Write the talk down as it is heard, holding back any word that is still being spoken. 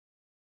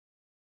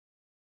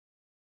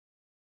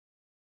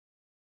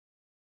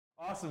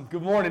Awesome.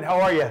 Good morning. How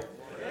are you?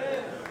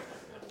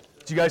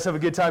 Did you guys have a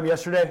good time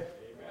yesterday?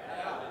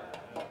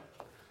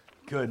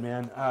 Good,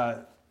 man.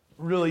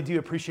 Really do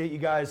appreciate you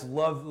guys.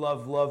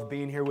 Love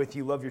being here with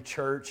you. Love your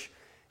church.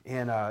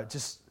 And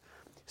just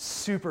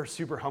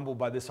super humbled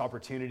by this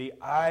opportunity.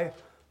 I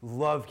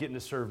love getting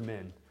to serve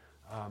men.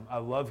 I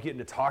love getting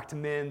to talk to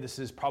men. This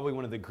is probably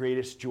one of the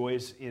greatest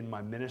joys in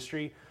my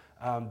ministry,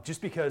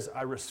 just because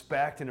I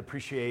respect and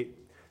appreciate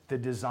the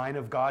design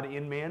of God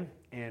in man.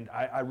 And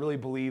I really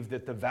believe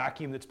that the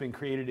vacuum that's been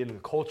created in the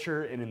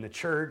culture and in the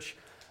church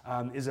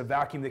is a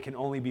vacuum that can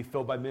only be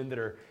filled by men that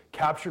are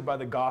captured by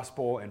the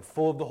gospel and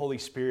full of the Holy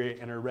Spirit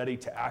and are ready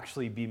to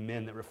actually be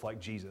men that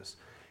reflect Jesus.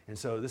 And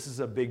so this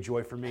is a big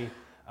joy for me.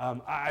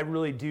 I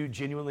really do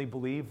genuinely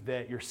believe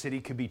that your city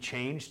could be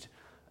changed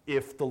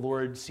if the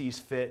Lord sees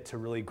fit to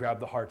really grab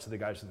the hearts of the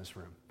guys in this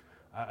room.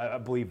 I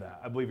believe that.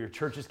 I believe your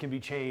churches can be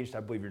changed. I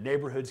believe your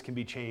neighborhoods can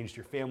be changed.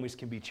 Your families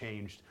can be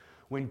changed.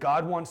 When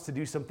God wants to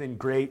do something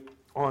great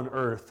on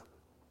earth,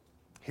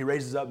 he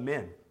raises up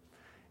men.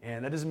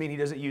 And that doesn't mean he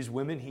doesn't use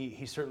women.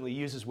 He certainly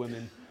uses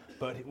women.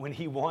 But when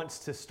he wants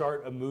to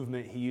start a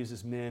movement, he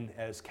uses men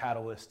as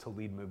catalysts to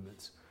lead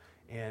movements.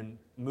 And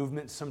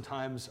movements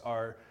sometimes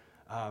are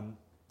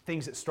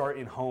things that start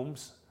in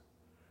homes.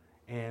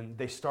 And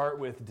they start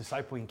with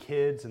discipling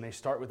kids, and they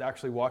start with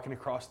actually walking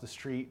across the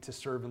street to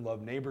serve and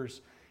love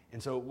neighbors.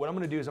 And so what I'm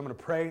going to do is I'm going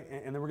to pray,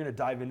 and then we're going to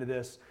dive into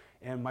this.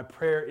 And my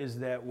prayer is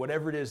that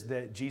whatever it is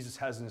that Jesus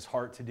has in his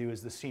heart to do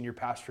as the senior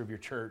pastor of your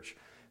church,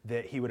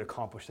 that he would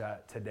accomplish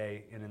that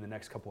today and in the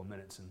next couple of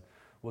minutes. And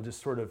we'll just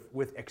sort of,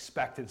 with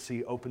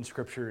expectancy, open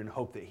Scripture and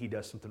hope that he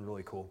does something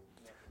really cool.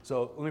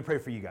 So let me pray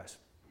for you guys.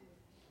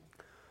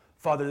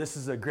 Father, this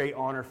is a great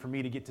honor for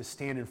me to get to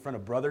stand in front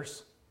of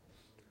brothers.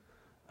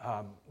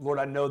 Lord,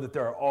 I know that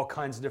there are all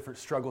kinds of different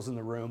struggles in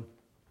the room.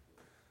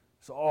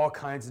 There's all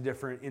kinds of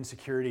different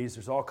insecurities.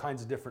 There's all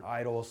kinds of different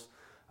idols.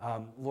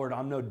 Lord,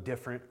 I'm no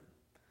different.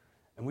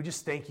 And we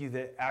just thank you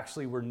that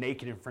actually we're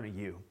naked in front of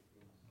you.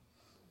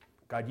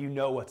 God, you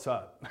know what's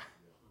up.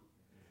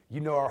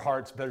 You know our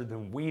hearts better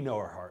than we know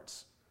our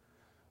hearts.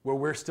 Where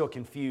we're still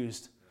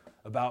confused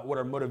about what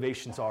our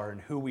motivations are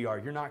and who we are,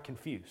 you're not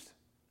confused.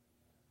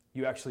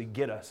 You actually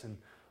get us. And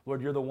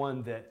Lord, you're the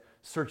one that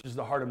searches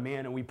the heart of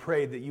man, and we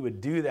pray that you would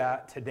do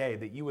that today,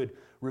 that you would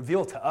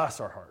reveal to us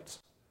our hearts,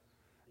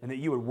 and that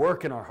you would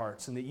work in our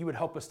hearts, and that you would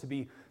help us to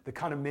be the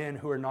kind of men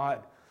who are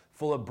not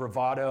full of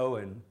bravado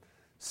and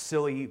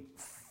silly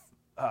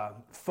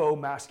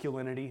faux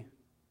masculinity,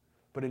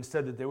 but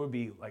instead that there would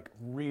be like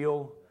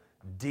real,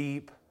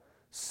 deep,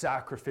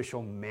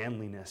 sacrificial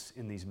manliness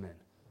in these men.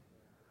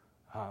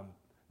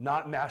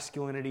 Not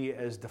masculinity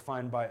as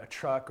defined by a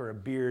truck or a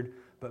beard,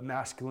 but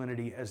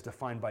masculinity as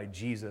defined by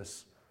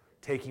Jesus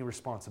taking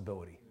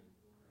responsibility,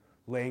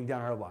 laying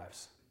down our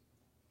lives,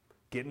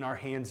 getting our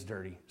hands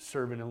dirty,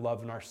 serving and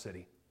loving our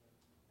city,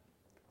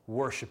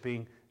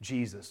 worshiping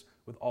Jesus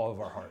with all of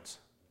our hearts.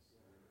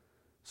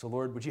 So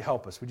Lord, would you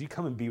help us? Would you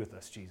come and be with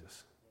us,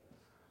 Jesus?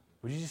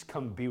 Would you just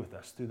come and be with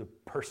us through the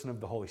person of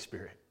the Holy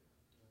Spirit?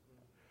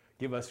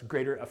 Give us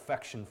greater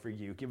affection for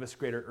you. Give us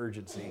greater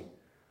urgency.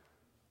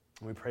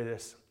 And we pray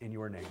this in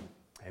your name.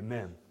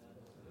 Amen.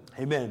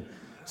 Amen.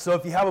 So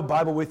if you have a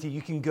Bible with you,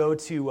 you can go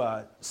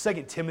to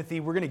 2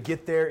 Timothy. We're going to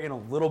get there in a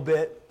little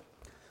bit.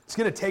 It's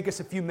going to take us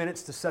a few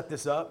minutes to set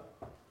this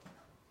up.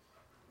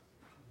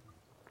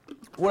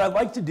 What I'd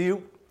like to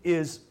do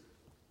is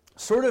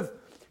sort of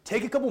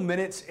take a couple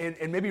minutes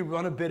and maybe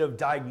run a bit of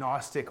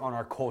diagnostic on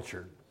our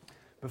culture.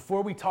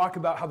 Before we talk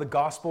about how the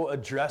gospel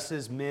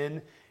addresses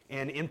men,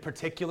 and in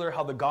particular,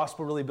 how the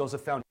gospel really builds a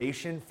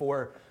foundation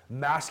for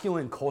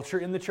masculine culture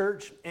in the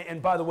church.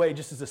 And by the way,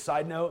 just as a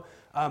side note,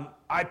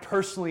 I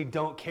personally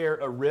don't care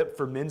a rip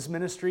for men's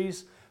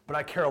ministries, but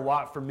I care a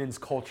lot for men's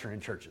culture in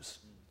churches.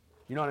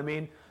 You know what I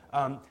mean?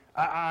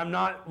 I'm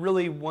not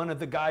really one of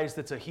the guys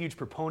that's a huge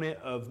proponent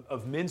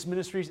of men's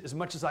ministries as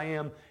much as I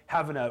am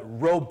having a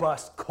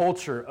robust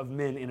culture of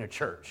men in a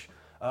church.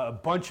 A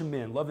bunch of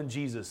men loving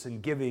Jesus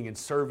and giving and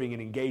serving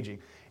and engaging.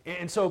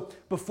 And so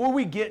before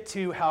we get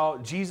to how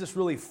Jesus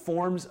really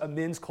forms a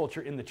men's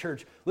culture in the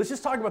church, let's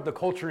just talk about the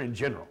culture in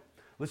general.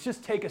 Let's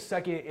just take a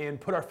second and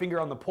put our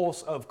finger on the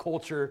pulse of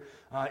culture.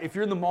 If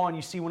you're in the mall and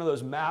you see one of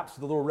those maps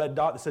with a little red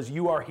dot that says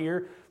you are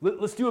here,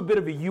 let's do a bit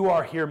of a you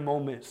are here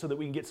moment so that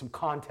we can get some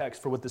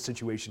context for what the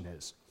situation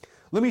is.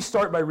 Let me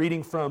start by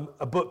reading from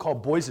a book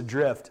called Boys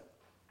Adrift.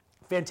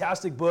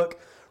 Fantastic book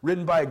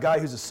written by a guy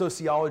who's a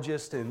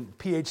sociologist and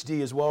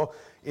PhD as well.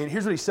 And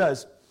here's what he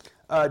says.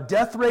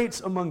 Death rates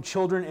among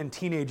children and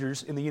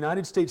teenagers in the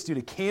United States due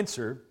to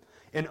cancer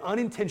and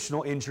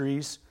unintentional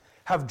injuries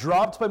have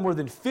dropped by more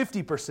than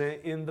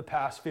 50% in the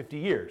past 50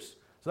 years.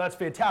 So that's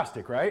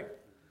fantastic, right?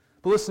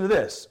 But listen to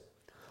this.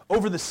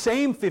 Over the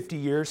same 50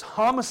 years,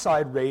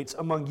 homicide rates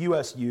among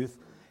U.S. youth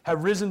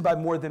have risen by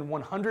more than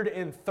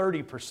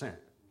 130%.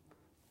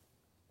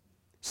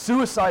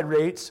 Suicide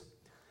rates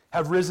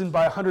have risen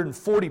by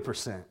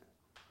 140%.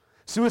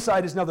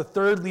 Suicide is now the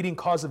third leading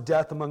cause of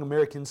death among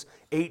Americans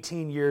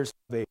 18 years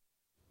of age.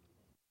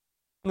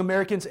 Among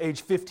Americans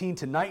aged 15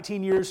 to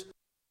 19 years,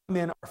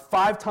 men are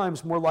 5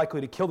 times more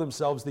likely to kill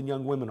themselves than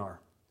young women are.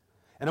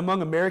 And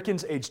among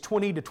Americans aged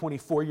 20 to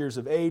 24 years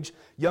of age,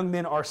 young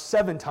men are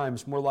 7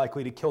 times more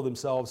likely to kill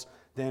themselves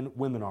than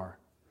women are.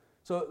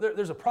 So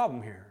there's a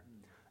problem here.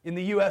 In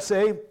the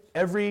USA,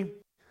 every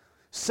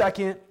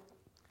second,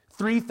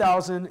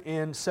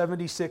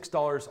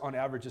 $3,076 on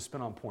average is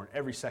spent on porn,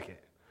 every second.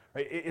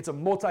 Right? It's a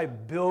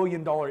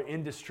multi-billion-dollar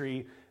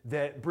industry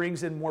that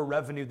brings in more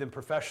revenue than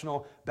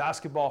professional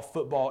basketball,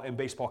 football, and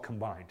baseball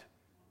combined.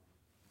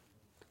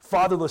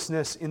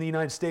 Fatherlessness in the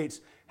United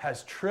States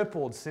has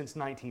tripled since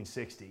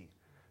 1960.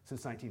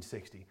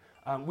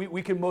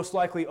 We can most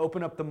likely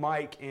open up the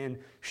mic and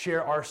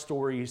share our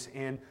stories,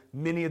 and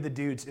many of the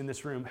dudes in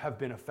this room have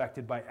been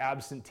affected by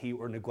absentee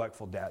or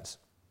neglectful dads.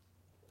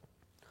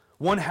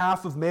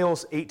 1/2 of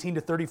males 18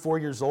 to 34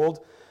 years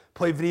old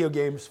play video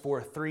games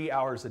for 3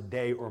 hours a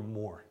day or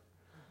more.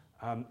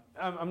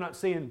 I'm not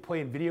saying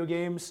playing video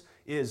games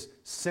is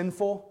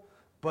sinful,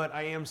 but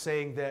I am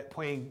saying that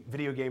playing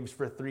video games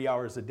for 3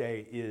 hours a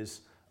day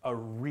is a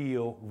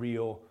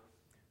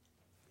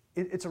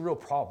it's a real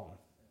problem.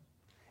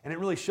 And it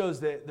really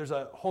shows that there's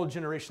a whole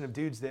generation of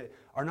dudes that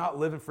are not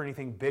living for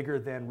anything bigger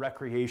than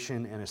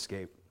recreation and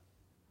escape.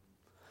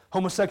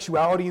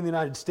 Homosexuality in the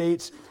United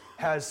States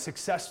has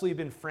successfully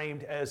been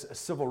framed as a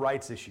civil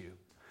rights issue.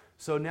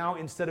 So now,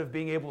 instead of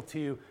being able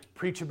to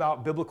preach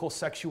about biblical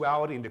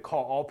sexuality and to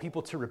call all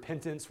people to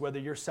repentance, whether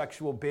your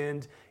sexual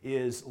bend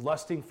is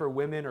lusting for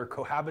women or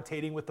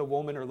cohabitating with a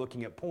woman or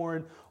looking at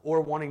porn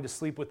or wanting to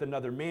sleep with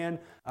another man,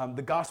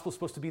 the gospel is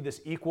supposed to be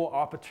this equal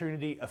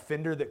opportunity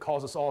offender that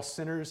calls us all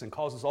sinners and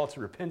calls us all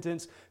to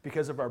repentance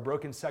because of our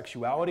broken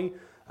sexuality.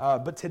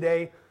 But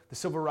today, the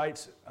civil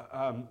rights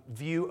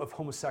view of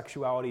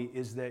homosexuality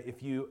is that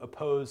if you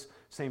oppose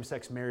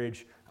same-sex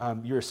marriage,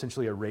 you're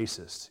essentially a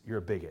racist, you're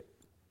a bigot.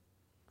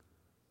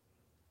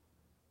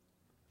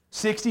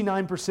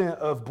 69%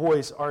 of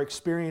boys are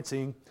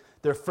experiencing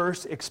their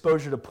first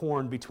exposure to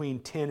porn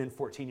between 10 and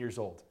 14 years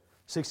old.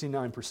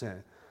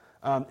 69%.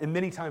 And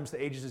many times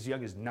the age is as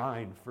young as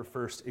 9 for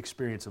first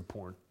experience of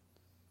porn.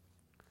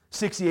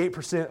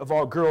 68% of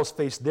all girls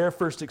face their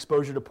first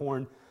exposure to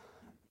porn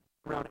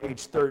around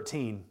age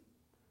 13.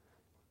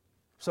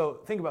 So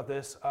think about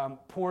this.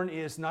 Porn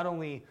is not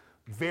only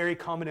very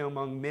common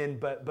among men,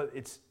 but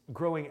it's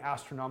growing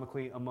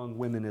astronomically among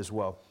women as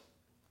well.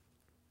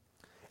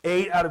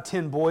 8 out of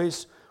 10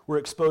 boys were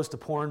exposed to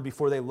porn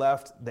before they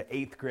left the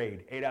 8th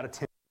grade. 8 out of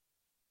 10.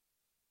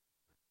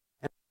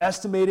 And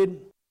estimated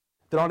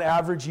that on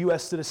average,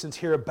 U.S. citizens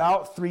hear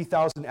about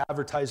 3,000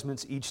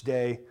 advertisements each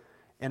day,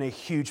 and a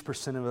huge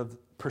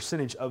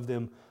percentage of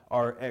them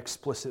are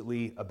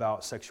explicitly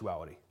about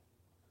sexuality.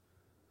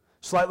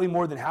 Slightly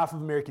more than half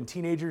of American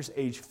teenagers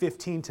aged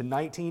 15 to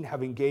 19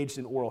 have engaged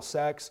in oral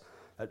sex.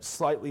 That's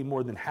slightly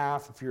more than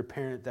half. If you're a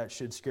parent, that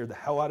should scare the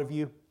hell out of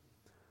you.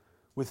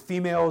 With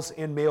females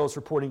and males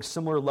reporting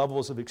similar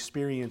levels of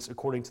experience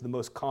according to the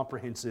most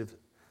comprehensive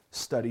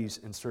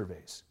studies and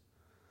surveys.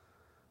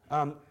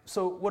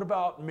 So what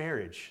about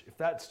marriage? If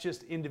that's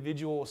just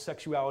individual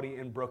sexuality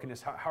and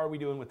brokenness, how are we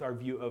doing with our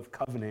view of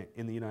covenant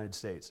in the United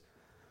States?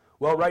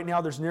 Well, right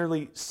now there's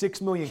nearly 6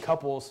 million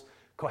couples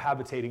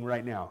cohabitating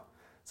right now.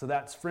 So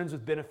that's friends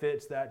with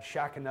benefits, that's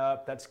shacking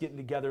up, that's getting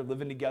together,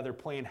 living together,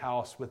 playing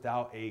house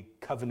without a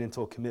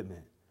covenantal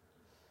commitment.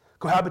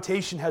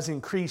 Cohabitation has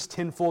increased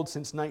tenfold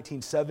since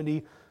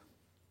 1970.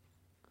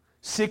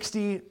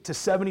 60 to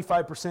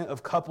 75%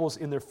 of couples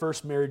in their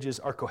first marriages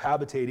are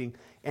cohabitating,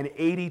 and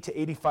 80 to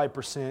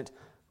 85%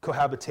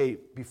 cohabitate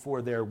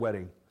before their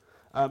wedding.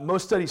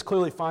 Most studies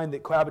clearly find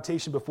that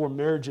cohabitation before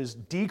marriages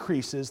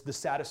decreases the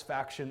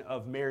satisfaction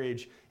of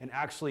marriage and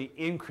actually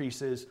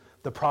increases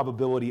the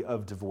probability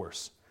of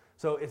divorce.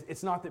 So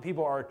it's not that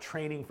people are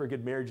training for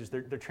good marriages,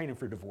 they're training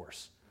for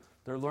divorce.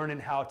 They're learning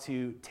how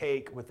to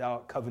take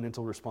without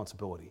covenantal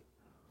responsibility.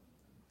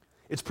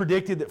 It's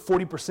predicted that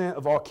 40%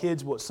 of all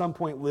kids will at some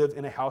point live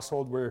in a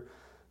household where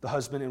the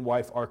husband and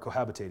wife are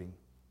cohabitating.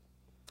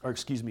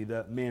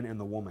 The man and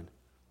the woman.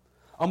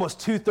 Almost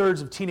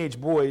 2/3 of teenage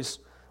boys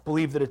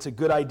believe that it's a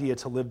good idea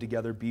to live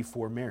together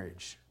before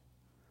marriage.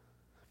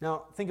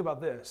 Now, think about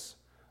this.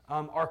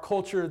 Our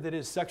culture that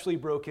is sexually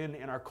broken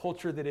and our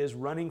culture that is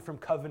running from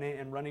covenant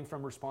and running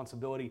from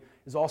responsibility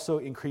is also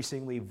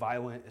increasingly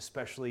violent,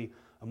 especially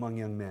among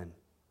young men.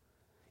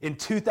 In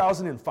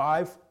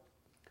 2005,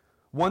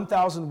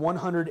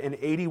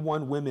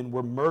 1,181 women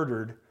were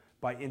murdered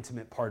by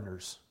intimate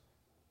partners.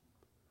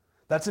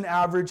 That's an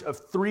average of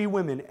 3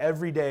 women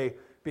every day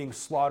being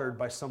slaughtered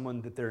by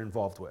someone that they're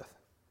involved with.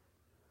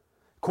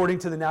 According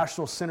to the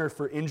National Center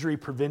for Injury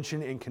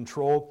Prevention and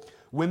Control,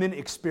 women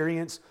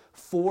experience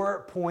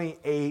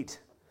 4.8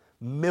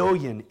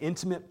 million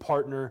intimate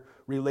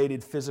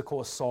partner-related physical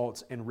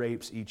assaults and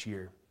rapes each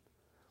year.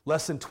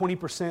 Less than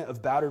 20%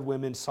 of battered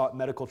women sought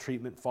medical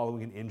treatment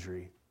following an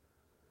injury.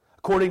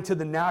 According to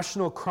the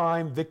National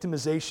Crime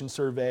Victimization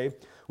Survey,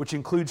 which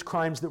includes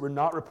crimes that were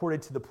not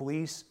reported to the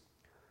police,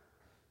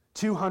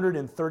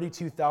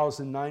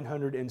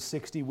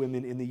 232,960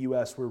 women in the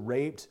U.S. were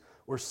raped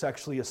or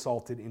sexually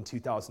assaulted in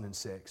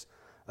 2006.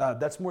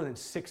 That's more than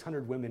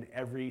 600 women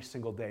every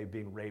single day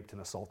being raped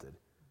and assaulted.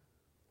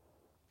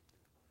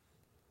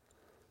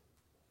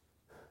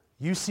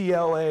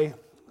 UCLA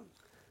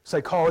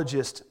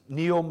psychologist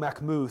Neil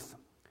McMuth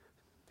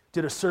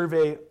did a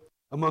survey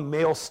among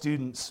male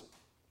students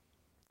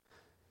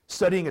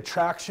studying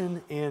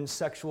attraction and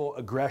sexual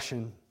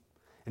aggression.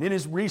 And in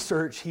his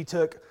research, he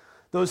took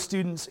those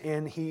students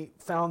and he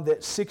found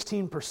that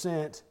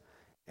 16%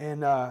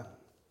 and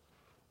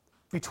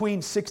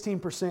between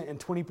 16% and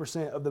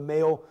 20% of the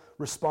male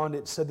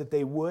respondents said that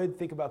they would,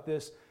 think about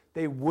this,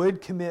 they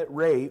would commit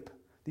rape.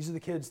 These are the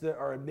kids that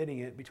are admitting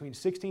it. Between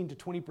 16 to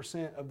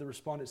 20% of the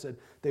respondents said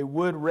they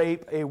would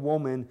rape a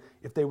woman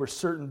if they were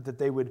certain that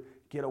they would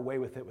get away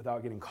with it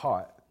without getting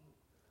caught.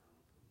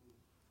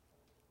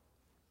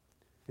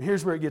 And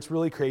here's where it gets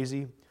really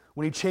crazy.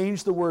 When he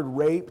changed the word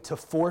rape to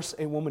force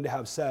a woman to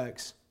have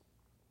sex,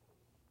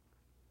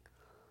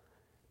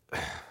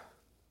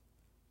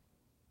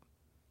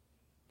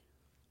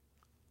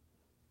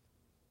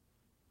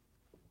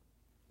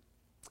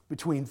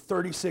 between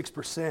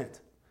 36%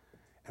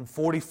 and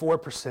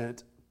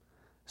 44%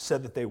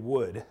 said that they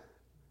would,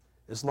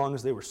 as long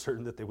as they were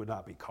certain that they would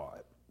not be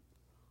caught.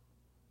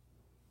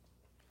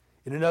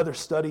 In another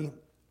study,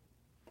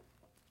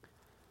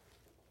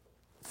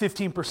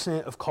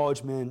 15% of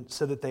college men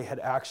said that they had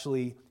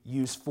actually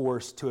used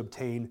force to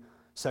obtain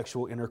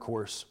sexual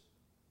intercourse,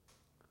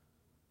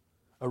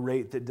 a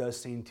rate that does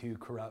seem to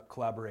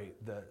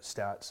collaborate the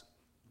stats.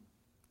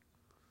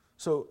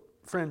 So,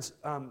 friends,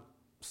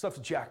 stuff's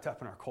jacked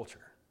up in our culture.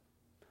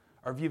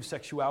 Our view of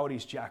sexuality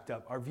is jacked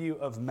up. Our view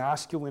of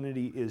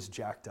masculinity is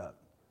jacked up.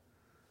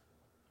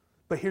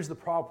 But here's the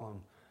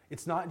problem.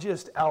 It's not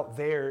just out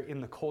there in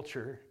the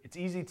culture. It's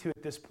easy to,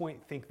 at this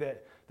point, think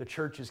that the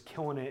church is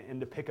killing it and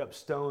to pick up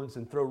stones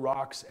and throw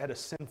rocks at a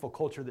sinful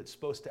culture that's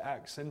supposed to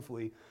act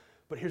sinfully.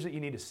 But here's what you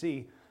need to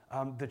see.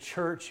 The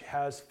church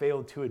has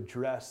failed to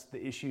address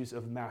the issues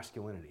of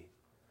masculinity.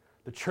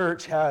 The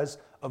church has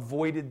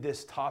avoided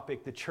this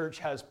topic. The church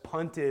has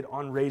punted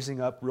on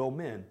raising up real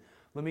men.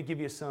 Let me give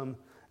you some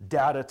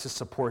data to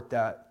support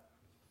that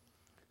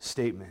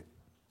statement.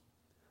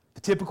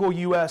 The typical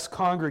U.S.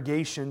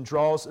 congregation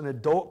draws an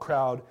adult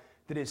crowd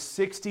that is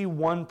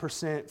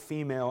 61%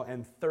 female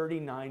and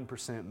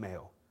 39%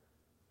 male.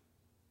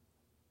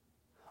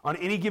 On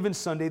any given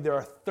Sunday, there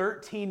are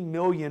 13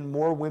 million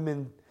more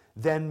women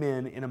than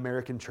men in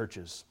American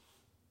churches.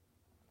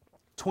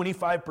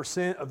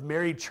 25% of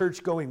married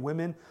church-going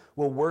women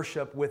will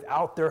worship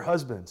without their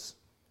husbands.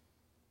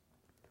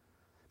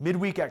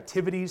 Midweek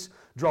activities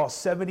draw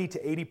 70 to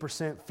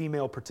 80%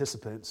 female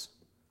participants.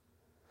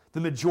 The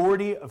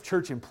majority of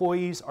church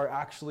employees are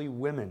actually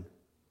women.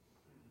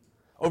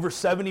 Over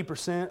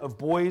 70% of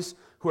boys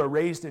who are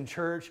raised in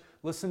church,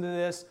 listen to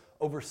this,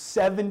 over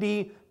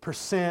 70%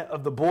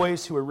 of the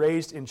boys who are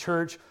raised in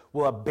church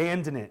will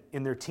abandon it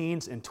in their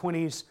teens and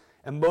 20s,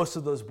 and most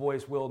of those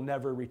boys will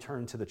never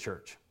return to the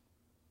church.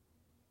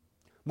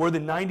 More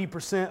than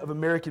 90% of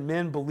American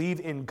men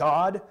believe in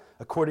God,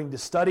 according to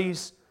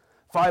studies.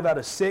 5 out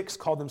of 6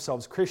 call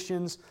themselves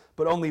Christians,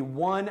 but only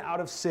 1 out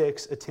of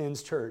 6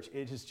 attends church.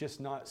 It is just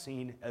not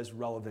seen as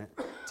relevant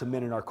to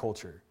men in our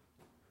culture.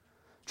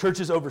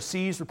 Churches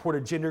overseas report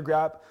a gender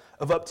gap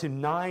of up to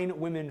 9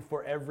 women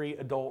for every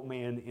adult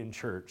man in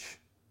church.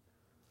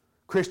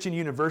 Christian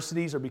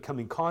universities are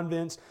becoming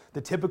convents.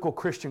 The typical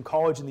Christian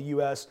college in the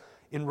U.S.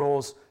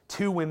 enrolls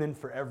 2 women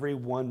for every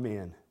 1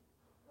 man.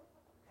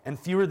 And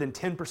fewer than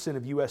 10%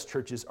 of U.S.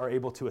 churches are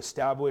able to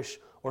establish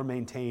or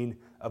maintain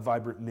a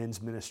vibrant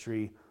men's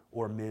ministry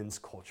or men's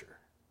culture.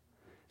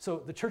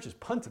 So the church has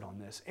punted on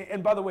this.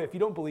 And by the way, if you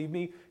don't believe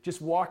me,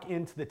 just walk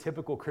into the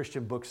typical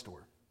Christian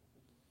bookstore.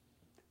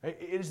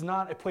 It is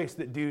not a place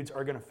that dudes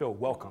are going to feel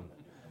welcome.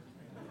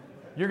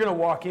 You're going to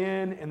walk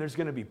in and there's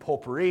going to be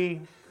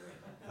potpourri.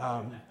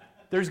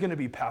 There's going to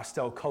be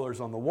pastel colors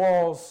on the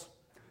walls.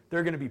 There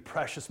are going to be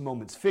Precious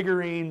Moments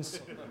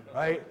figurines,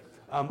 right?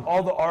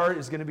 All the art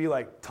is going to be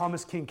like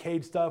Thomas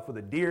Kincaid stuff with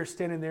a deer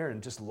standing there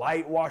and just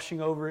light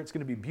washing over it. It's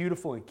going to be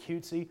beautiful and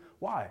cutesy.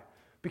 Why?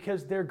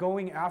 Because they're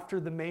going after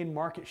the main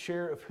market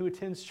share of who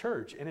attends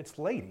church, and it's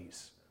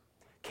ladies.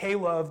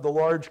 K-Love, the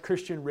large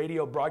Christian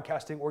radio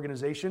broadcasting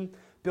organization,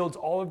 builds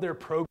all of their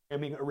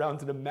programming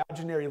around an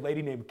imaginary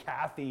lady named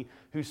Kathy,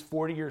 who's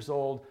 40 years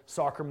old,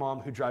 soccer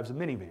mom who drives a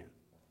minivan.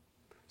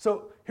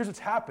 So here's what's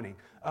happening.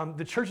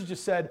 The church has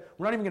just said,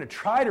 we're not even going to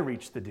try to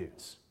reach the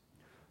dudes.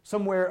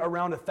 Somewhere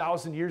around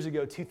 1,000 years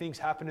ago, 2 things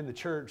happened in the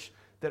church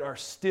that are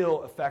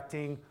still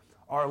affecting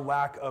our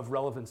lack of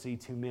relevancy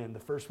to men. The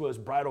first was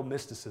bridal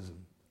mysticism.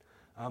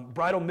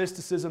 Bridal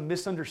mysticism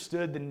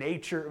misunderstood the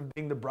nature of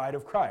being the bride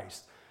of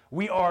Christ.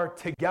 We are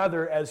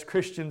together as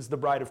Christians the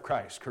bride of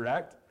Christ,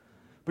 correct?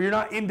 But you're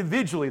not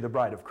individually the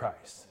bride of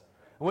Christ.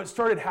 And what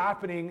started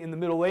happening in the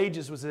Middle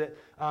Ages was that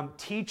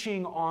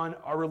teaching on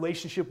our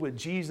relationship with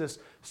Jesus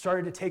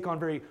started to take on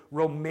very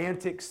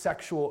romantic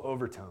sexual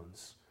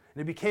overtones.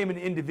 And it became an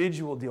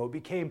individual deal. It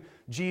became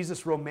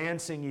Jesus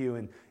romancing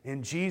you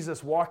and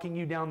Jesus walking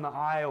you down the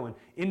aisle and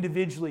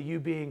individually you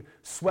being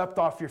swept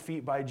off your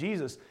feet by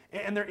Jesus.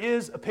 And there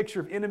is a picture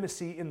of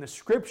intimacy in the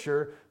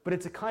Scripture, but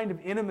it's a kind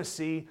of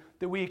intimacy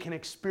that we can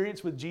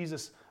experience with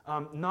Jesus,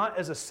 not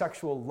as a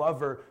sexual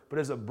lover, but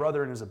as a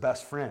brother and as a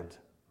best friend.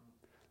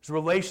 There's a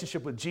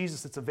relationship with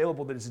Jesus that's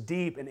available that is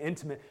deep and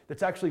intimate,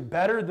 that's actually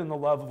better than the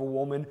love of a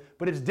woman,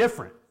 but it's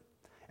different.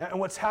 And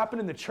what's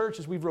happened in the church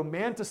is we've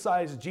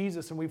romanticized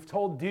Jesus and we've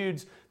told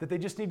dudes that they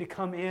just need to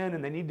come in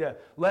and they need to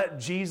let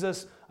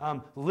Jesus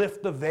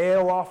lift the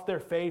veil off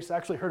their face. I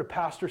actually heard a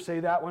pastor say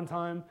that one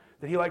time,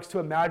 that he likes to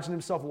imagine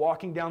himself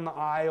walking down the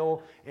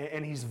aisle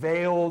and he's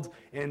veiled,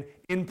 and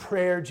in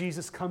prayer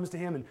Jesus comes to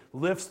him and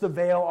lifts the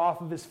veil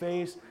off of his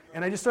face,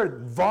 and I just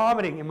started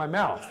vomiting in my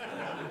mouth.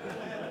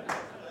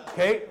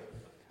 Okay?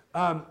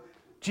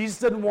 Jesus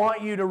doesn't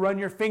want you to run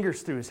your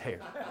fingers through his hair.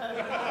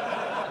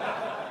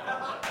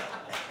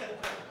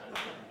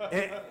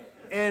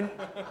 And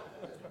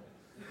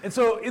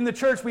so in the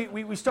church,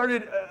 we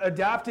started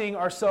adapting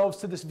ourselves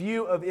to this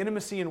view of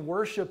intimacy and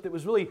worship that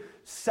was really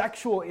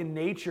sexual in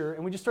nature,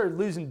 and we just started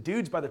losing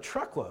dudes by the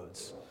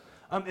truckloads.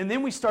 And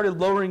then we started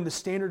lowering the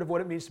standard of what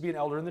it means to be an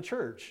elder in the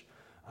church.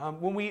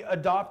 When we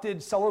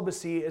adopted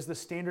celibacy as the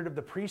standard of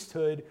the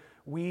priesthood,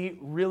 we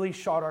really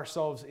shot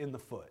ourselves in the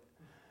foot.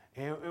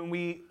 And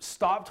we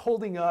stopped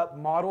holding up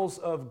models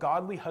of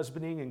godly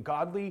husbanding and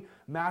godly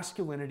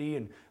masculinity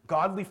and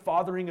godly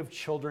fathering of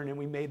children, and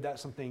we made that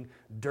something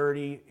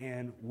dirty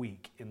and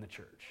weak in the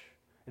church.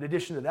 In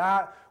addition to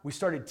that, we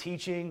started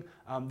teaching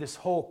this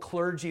whole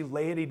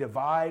clergy-laity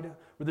divide,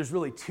 where there's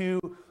really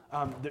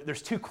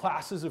there's two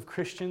classes of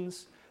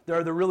Christians. There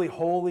are the really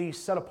holy,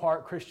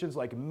 set-apart Christians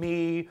like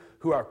me,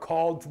 who are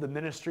called to the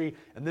ministry,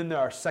 and then there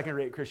are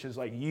second-rate Christians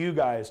like you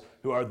guys,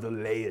 who are the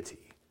laity.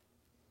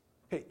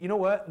 Hey, you know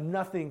what?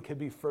 Nothing could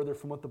be further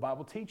from what the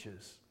Bible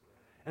teaches.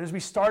 And as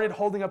we started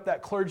holding up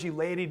that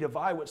clergy-laity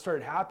divide, what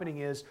started happening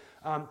is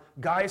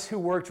guys who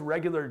worked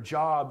regular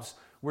jobs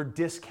were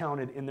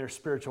discounted in their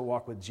spiritual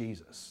walk with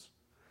Jesus.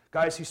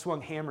 Guys who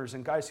swung hammers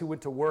and guys who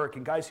went to work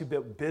and guys who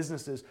built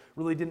businesses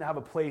really didn't have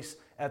a place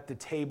at the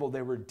table.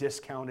 They were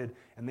discounted,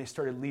 and they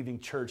started leaving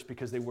church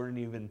because they weren't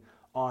even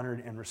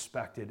honored and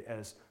respected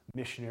as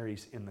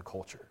missionaries in the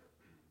culture.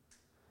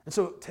 And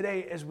so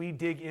today, as we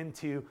dig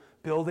into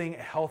building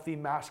a healthy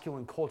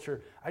masculine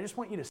culture, I just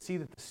want you to see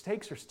that the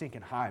stakes are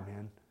stinking high,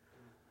 man.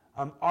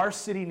 Our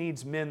city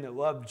needs men that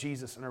love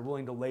Jesus and are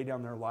willing to lay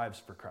down their lives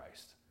for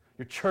Christ.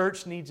 Your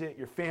church needs it.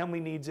 Your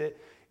family needs it.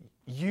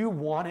 You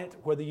want it,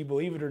 whether you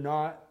believe it or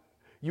not.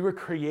 You were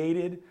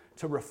created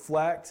to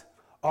reflect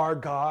our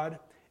God,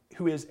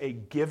 who is a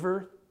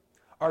giver,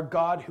 our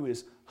God who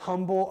is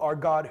humble, our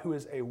God who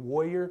is a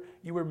warrior.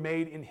 You were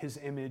made in his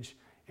image,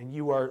 and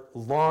you are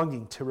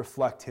longing to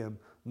reflect him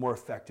more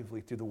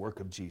effectively through the work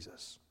of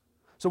Jesus.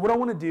 So what I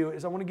want to do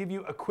is I want to give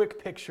you a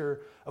quick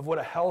picture of what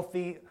a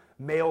healthy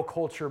male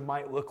culture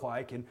might look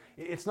like. And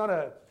it's not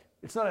a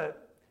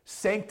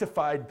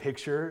sanctified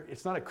picture,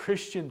 it's not a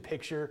Christian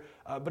picture,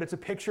 but it's a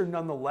picture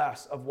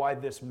nonetheless of why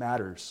this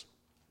matters.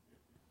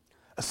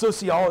 A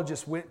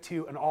sociologist went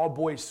to an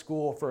all-boys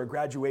school for a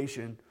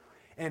graduation,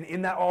 and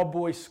in that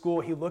all-boys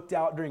school, he looked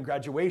out during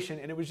graduation,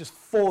 and it was just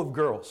full of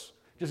girls,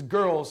 just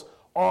girls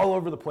all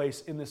over the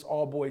place in this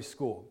all-boys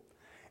school.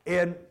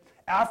 And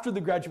after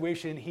the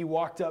graduation, he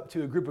walked up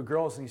to a group of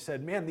girls and he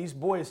said, "Man, these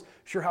boys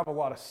sure have a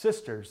lot of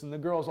sisters." And the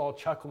girls all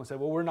chuckled and said,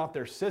 "Well, we're not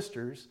their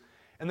sisters."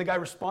 And the guy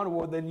responded,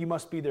 "Well, then you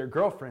must be their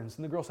girlfriends."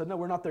 And the girl said, "No,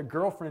 we're not their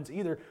girlfriends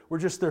either. We're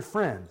just their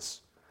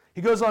friends."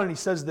 He goes on and he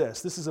says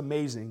this. This is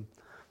amazing.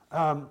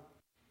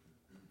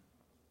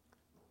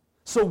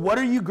 "So what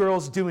are you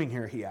girls doing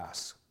here?" he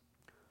asks.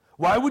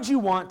 "Why would you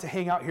want to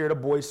hang out here at a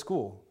boys'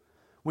 school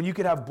when you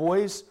could have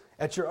boys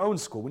at your own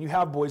school, when you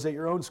have boys at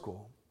your own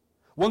school?"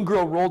 One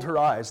girl rolled her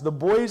eyes. "The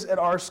boys at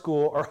our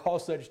school are all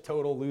such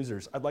total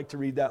losers." I'd like to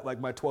read that like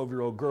my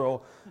 12-year-old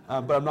girl,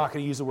 but I'm not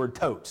going to use the word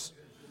totes.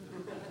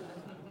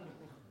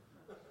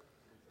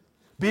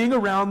 "Being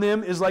around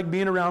them is like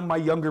being around my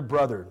younger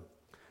brother.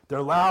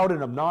 They're loud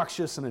and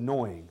obnoxious and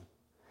annoying.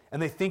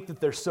 And they think that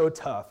they're so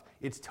tough.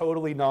 It's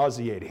totally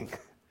nauseating."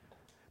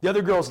 The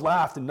other girls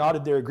laughed and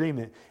nodded their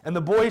agreement. "And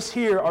the boys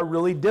here are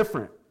really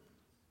different.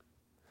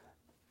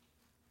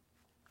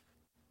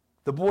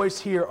 The boys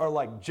here are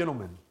like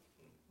gentlemen."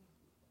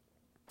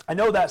 "I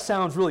know that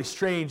sounds really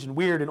strange and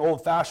weird and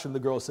old-fashioned," the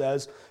girl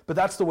says, "but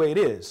that's the way it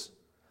is.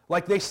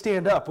 Like they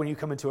stand up when you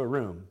come into a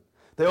room.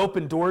 They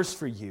open doors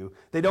for you.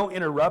 They don't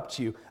interrupt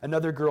you."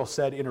 Another girl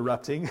said,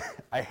 interrupting,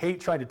 "I hate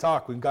trying to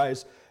talk with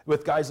guys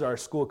at our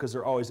school because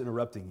they're always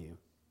interrupting you."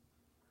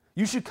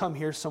 "You should come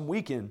here some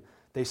weekend,"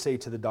 they say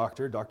to the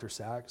doctor, Dr.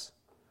 Sachs.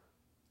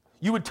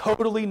 "You would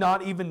totally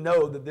not even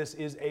know that this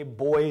is a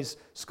boys'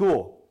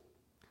 school.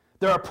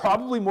 There are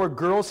probably more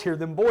girls here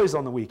than boys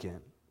on the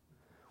weekend.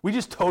 We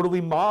just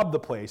totally mob the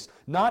place,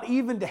 not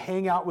even to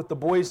hang out with the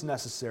boys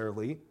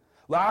necessarily.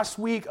 Last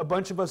week, a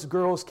bunch of us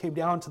girls came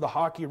down to the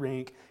hockey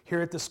rink here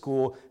at the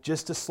school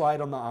just to slide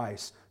on the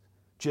ice.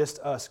 Just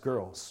us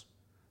girls.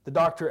 The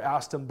doctor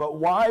asked him, "But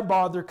why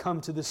bother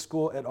come to this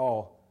school at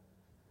all?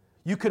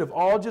 You could have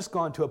all just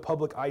gone to a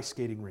public ice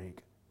skating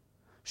rink."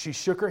 She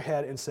shook her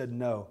head and said,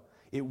 "No,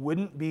 it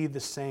wouldn't be the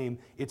same.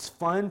 It's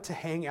fun to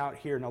hang out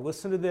here." Now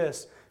listen to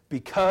this.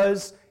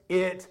 Because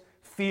it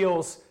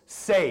feels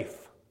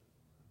safe.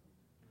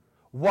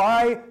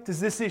 Why does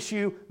this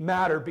issue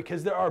matter?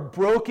 Because there are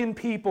broken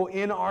people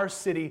in our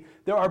city.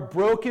 There are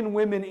broken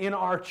women in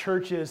our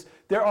churches.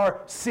 There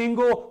are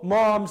single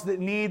moms that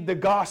need the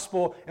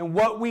gospel. And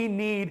what we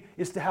need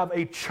is to have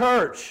a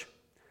church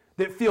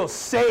that feels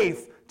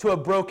safe to a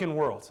broken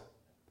world.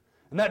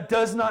 And that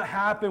does not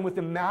happen with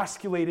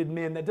emasculated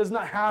men. That does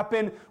not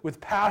happen with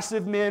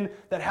passive men.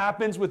 That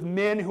happens with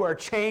men who are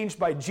changed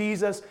by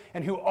Jesus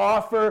and who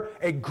offer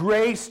a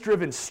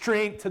grace-driven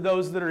strength to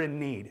those that are in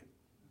need.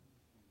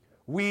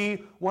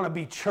 We want to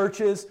be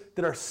churches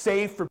that are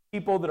safe for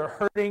people that are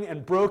hurting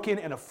and broken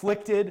and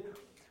afflicted.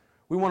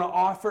 We want to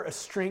offer a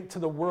strength to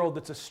the world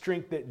that's a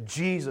strength that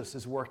Jesus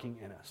is working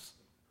in us.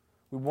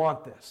 We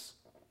want this.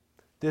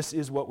 This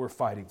is what we're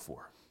fighting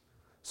for.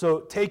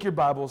 So take your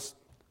Bibles,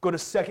 go to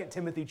 2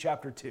 Timothy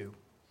chapter 2.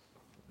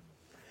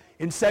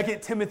 In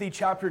 2 Timothy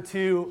chapter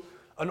 2,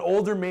 an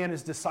older man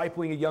is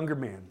discipling a younger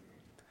man.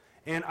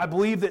 And I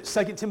believe that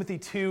 2 Timothy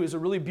 2 is a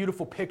really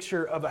beautiful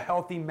picture of a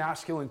healthy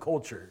masculine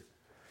culture.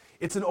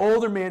 It's an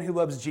older man who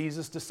loves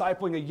Jesus,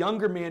 discipling a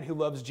younger man who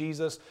loves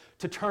Jesus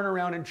to turn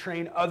around and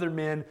train other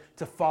men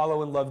to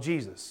follow and love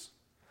Jesus.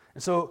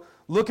 And so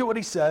look at what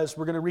he says.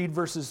 We're going to read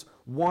verses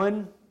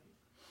 1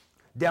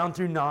 down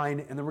through 9,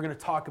 and then we're going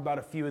to talk about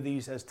a few of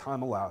these as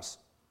time allows.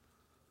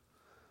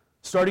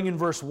 Starting in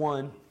verse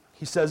 1,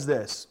 he says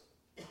this.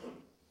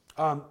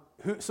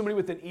 Somebody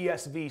with an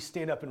ESV,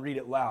 stand up and read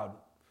it loud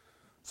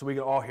so we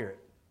can all hear it.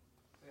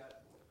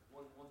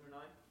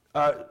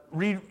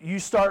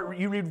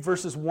 You read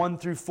verses 1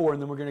 through 4,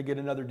 and then we're going to get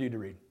another dude to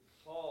read.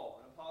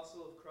 Paul, an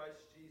apostle of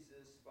Christ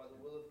Jesus, by the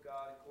will of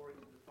God, according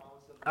to the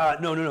promise of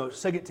God. No.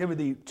 2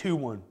 Timothy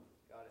 2:1.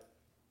 Got it.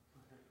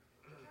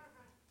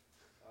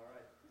 All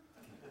right.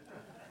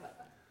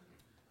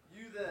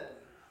 You then,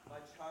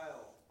 my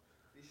child,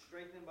 be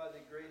strengthened by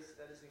the grace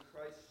that is in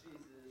Christ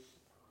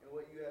Jesus, and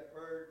what you have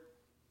heard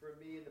from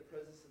me in the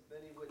presence of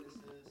many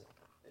witnesses,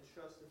 and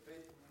trust in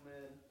faithful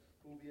men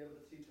who will be able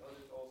to teach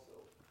others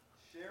also.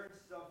 Share in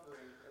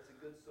suffering as a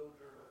good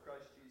soldier of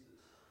Christ Jesus.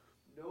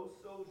 No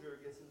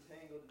soldier gets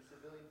entangled in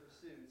civilian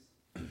pursuits,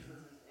 since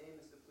his aim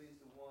is to please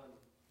the one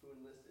who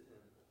enlisted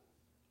him.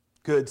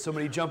 Good.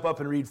 Somebody jump up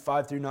and read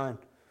 5 through 9.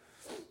 An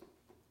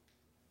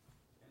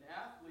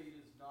athlete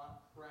is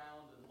not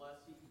crowned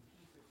unless he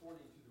competes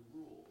according to the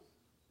rules.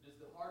 It is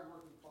the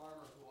hard-working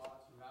farmer who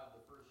ought to have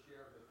the first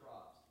share of the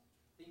crops.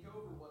 Think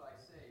over what I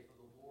say,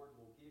 for the Lord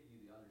will give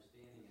you the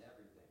understanding in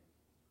everything.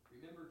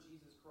 Remember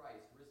Jesus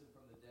Christ, risen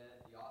from the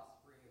dead, the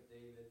offspring of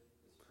David,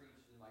 is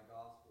preached in my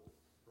gospel,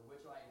 for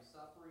which I am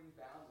suffering,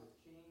 bound with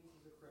chains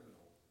as a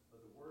criminal, but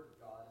the word of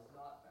God is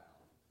not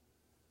bound.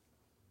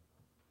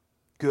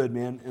 Good,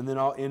 man. And then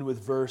I'll end with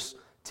verse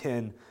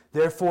 10.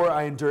 Therefore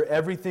I endure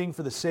everything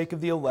for the sake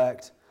of the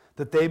elect,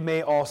 that they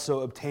may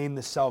also obtain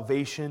the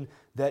salvation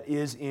that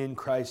is in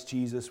Christ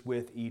Jesus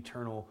with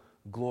eternal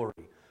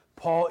glory.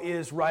 Paul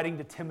is writing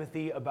to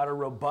Timothy about a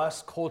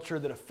robust culture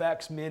that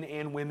affects men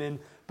and women,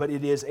 but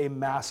it is a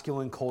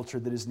masculine culture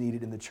that is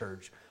needed in the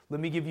church. Let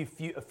me give you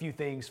a few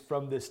things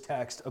from this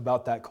text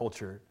about that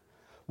culture.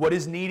 What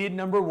is needed,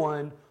 number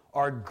one,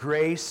 are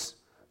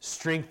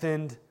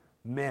grace-strengthened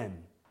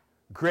men.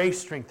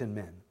 Grace-strengthened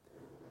men.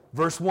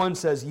 Verse 1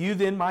 says, "You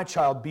then, my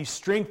child, be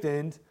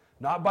strengthened,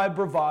 not by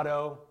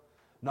bravado,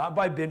 not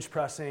by bench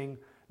pressing,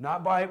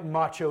 not by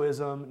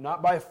machoism,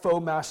 not by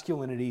faux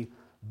masculinity,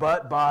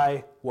 but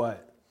by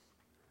what?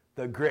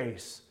 The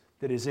grace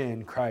that is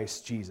in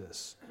Christ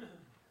Jesus."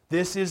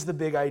 This is the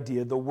big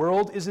idea. The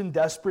world is in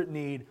desperate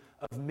need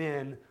of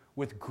men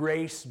with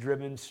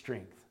grace-driven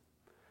strength.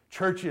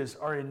 Churches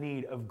are in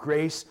need of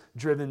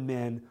grace-driven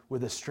men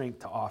with a strength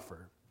to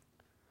offer.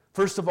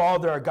 First of all,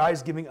 there are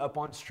guys giving up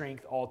on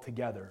strength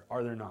altogether,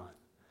 are there not?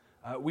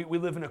 We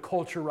live in a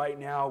culture right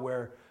now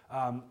where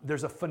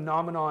there's a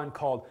phenomenon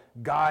called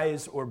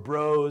guys or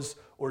bros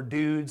or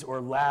dudes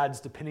or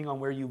lads, depending on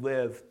where you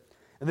live.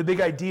 And the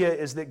big idea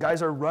is that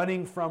guys are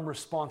running from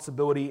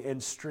responsibility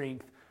and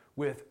strength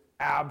with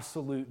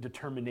absolute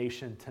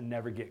determination to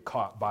never get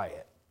caught by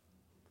it.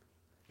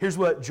 Here's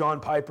what John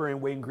Piper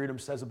and Wayne Grudem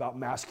says about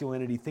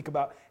masculinity. Think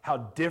about how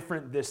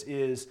different this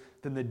is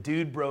than the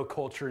dude bro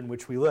culture in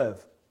which we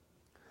live.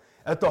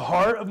 At the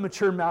heart of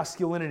mature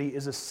masculinity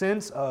is a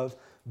sense of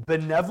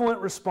benevolent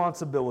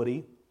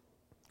responsibility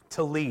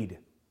to lead,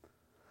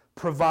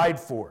 provide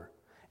for,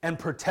 and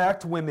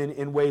protect women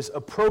in ways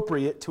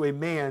appropriate to a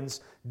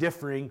man's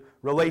differing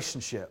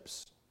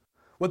relationships.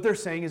 What they're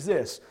saying is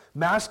this: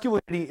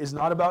 masculinity is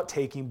not about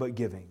taking but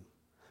giving.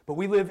 But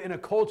we live in a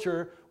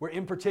culture where,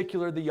 in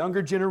particular, the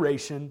younger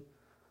generation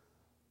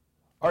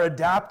are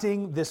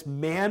adapting this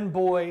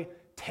man-boy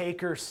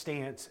taker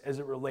stance as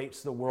it relates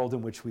to the world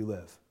in which we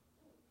live.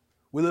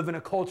 We live in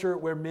a culture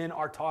where men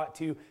are taught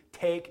to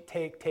take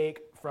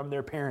from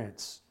their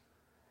parents.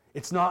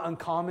 It's not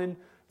uncommon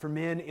for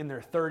men in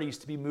their 30s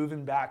to be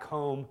moving back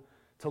home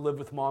to live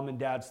with mom and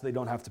dad so they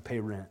don't have to pay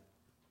rent.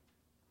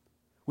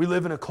 We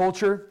live in a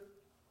culture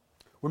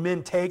where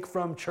men take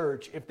from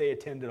church if they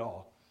attend at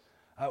all.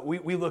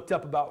 We looked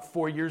up about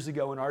 4 years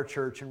ago in our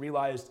church and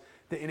realized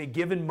that in a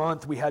given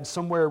month we had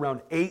somewhere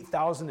around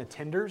 8,000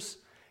 attenders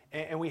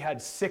and we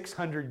had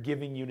 600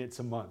 giving units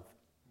a month.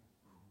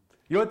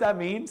 You know what that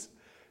means?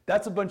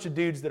 That's a bunch of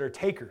dudes that are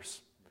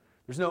takers.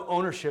 There's no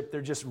ownership,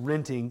 they're just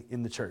renting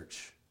in the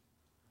church.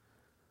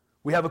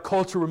 We have a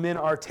culture where men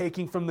are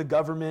taking from the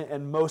government,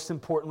 and most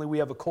importantly, we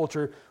have a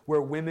culture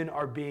where women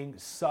are being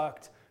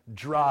sucked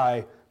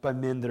dry by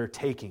men that are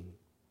taking.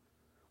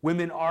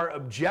 Women are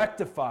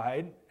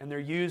objectified, and they're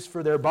used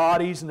for their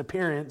bodies and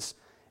appearance,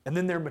 and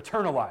then they're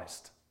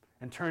maternalized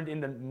and turned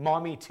into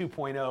mommy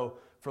 2.0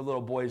 for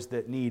little boys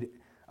that need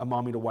a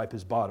mommy to wipe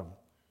his bottom.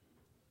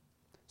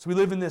 So we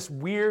live in this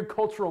weird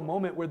cultural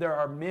moment where there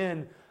are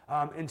men,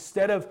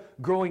 instead of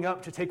growing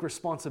up to take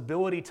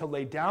responsibility to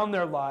lay down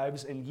their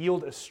lives and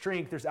yield a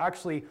strength, there's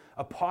actually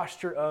a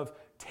posture of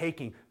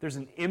taking. There's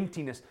an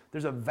emptiness.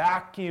 There's a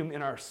vacuum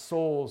in our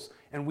souls,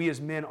 and we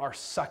as men are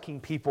sucking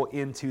people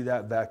into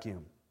that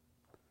vacuum.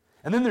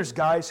 And then there's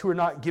guys who are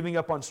not giving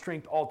up on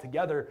strength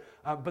altogether,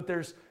 but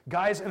there's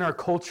guys in our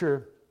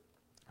culture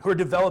who are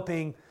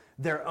developing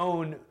their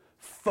own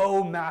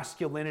faux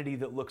masculinity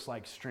that looks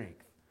like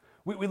strength.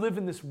 We live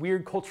in this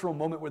weird cultural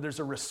moment where there's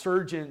a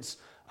resurgence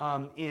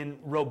in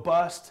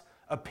robust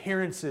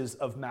appearances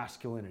of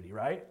masculinity,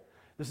 right?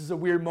 This is a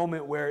weird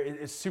moment where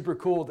it's super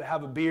cool to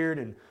have a beard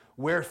and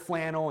wear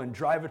flannel and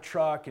drive a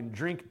truck and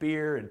drink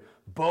beer and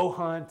bow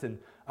hunt. And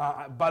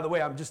by the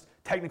way, I'm just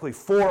technically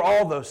for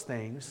all those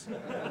things.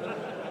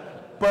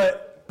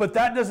 but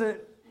that doesn't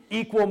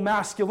equal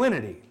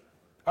masculinity.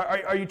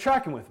 Are you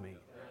tracking with me?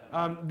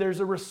 There's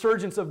a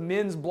resurgence of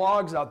men's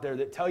blogs out there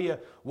that tell you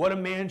what a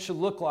man should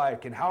look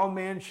like and how a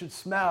man should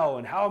smell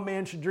and how a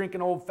man should drink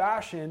an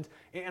old-fashioned.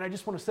 And I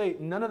just want to say,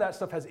 none of that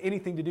stuff has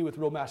anything to do with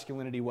real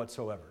masculinity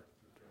whatsoever.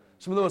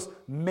 Some of those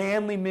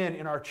manly men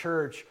in our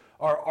church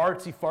are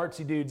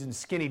artsy-fartsy dudes in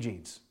skinny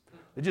jeans.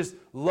 They just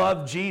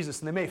love Jesus,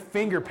 and they may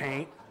finger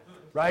paint,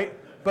 right?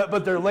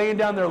 But they're laying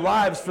down their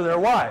lives for their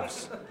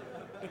wives.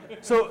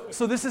 So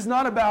this is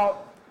not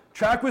about,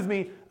 track with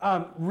me,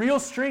 real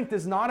strength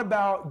is not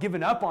about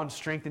giving up on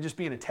strength and just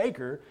being a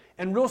taker,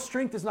 and real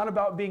strength is not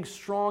about being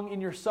strong in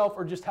yourself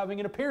or just having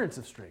an appearance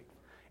of strength.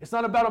 It's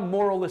not about a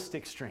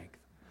moralistic strength.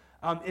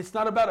 It's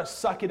not about a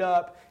suck it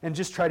up and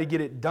just try to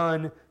get it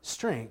done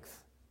strength.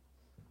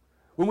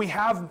 When we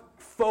have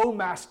faux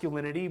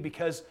masculinity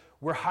because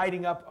we're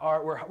hiding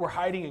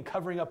and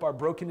covering up our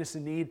brokenness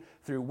and need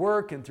through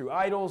work and through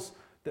idols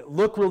that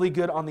look really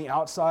good on the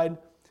outside,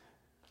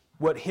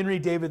 what Henry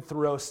David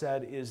Thoreau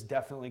said is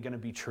definitely going to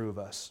be true of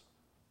us.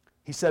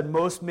 He said,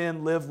 most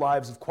men live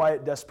lives of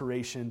quiet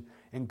desperation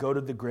and go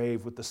to the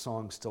grave with the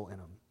song still in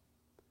them.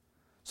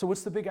 So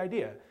what's the big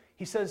idea?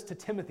 He says to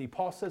Timothy,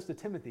 Paul says to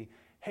Timothy,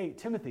 hey,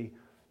 Timothy,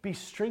 be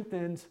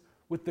strengthened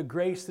with the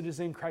grace that is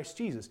in Christ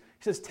Jesus.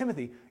 He says,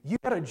 Timothy, you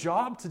got a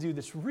job to do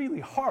that's really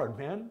hard,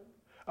 man.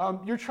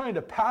 You're trying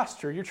to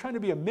pastor. You're trying to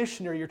be a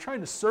missionary. You're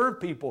trying to serve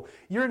people.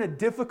 You're in a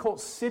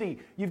difficult city.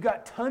 You've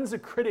got tons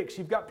of critics.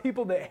 You've got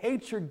people that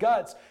hate your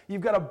guts.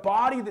 You've got a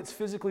body that's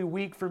physically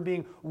weak from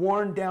being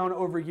worn down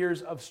over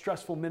years of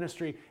stressful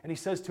ministry. And he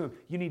says to him,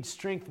 you need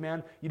strength,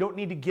 man. You don't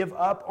need to give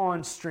up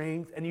on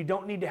strength, and you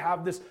don't need to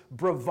have this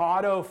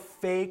bravado,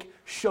 fake,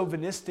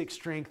 chauvinistic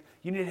strength.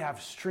 You need to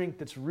have strength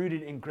that's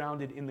rooted and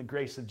grounded in the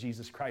grace of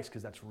Jesus Christ,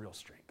 because that's real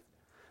strength.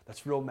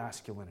 That's real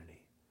masculinity.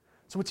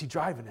 So what's he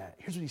driving at?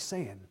 Here's what he's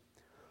saying.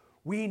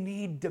 We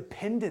need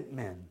dependent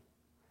men,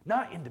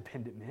 not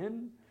independent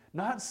men,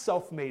 not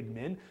self-made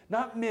men,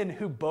 not men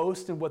who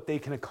boast in what they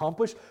can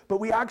accomplish, but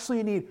we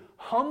actually need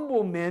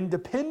humble men,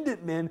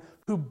 dependent men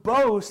who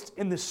boast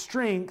in the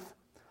strength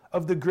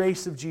of the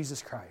grace of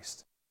Jesus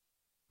Christ.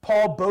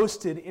 Paul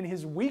boasted in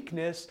his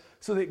weakness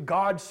so that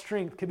God's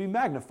strength could be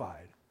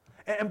magnified.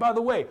 And by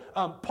the way,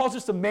 Paul's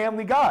just a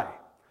manly guy.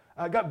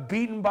 Got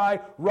beaten by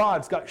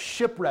rods, got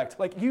shipwrecked.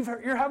 Like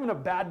you're having a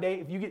bad day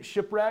if you get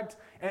shipwrecked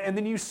and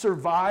then you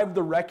survive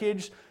the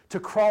wreckage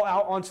to crawl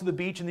out onto the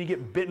beach and then you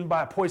get bitten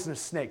by a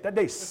poisonous snake. That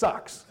day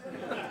sucks,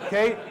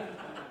 okay?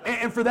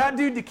 And for that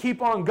dude to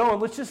keep on going,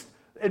 let's just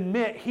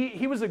admit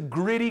he was a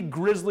gritty,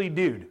 grisly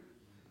dude,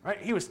 right?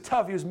 He was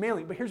tough, he was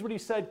manly. But here's what he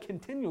said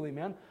continually,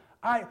 man.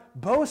 I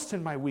boast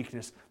in my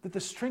weakness that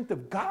the strength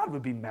of God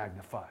would be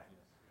magnified.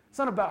 It's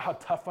not about how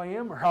tough I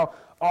am or how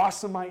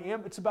awesome I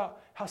am. It's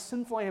about how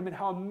sinful I am and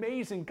how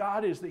amazing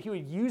God is that he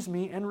would use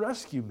me and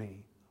rescue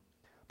me.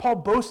 Paul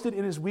boasted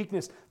in his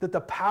weakness that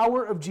the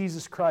power of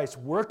Jesus Christ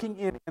working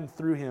in and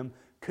through him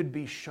could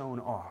be shown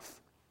off.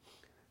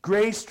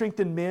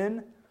 Grace-strengthened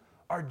men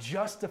are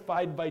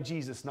justified by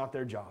Jesus, not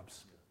their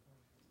jobs.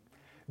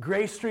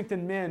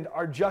 Grace-strengthened men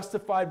are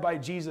justified by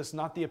Jesus,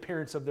 not the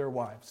appearance of their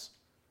wives.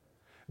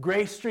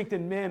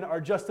 Grace-strengthened men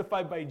are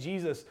justified by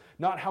Jesus,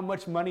 not how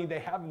much money they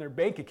have in their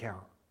bank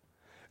account.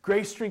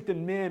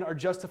 Grace-strengthened men are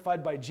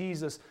justified by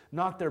Jesus,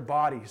 not their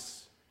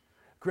bodies.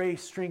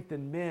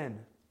 Grace-strengthened men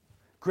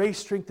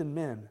Grace-strengthened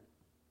men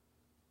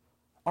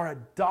are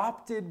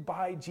adopted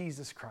by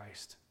Jesus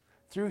Christ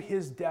through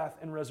his death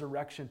and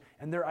resurrection,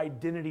 and their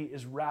identity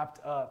is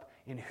wrapped up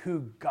in who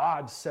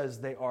God says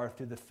they are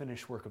through the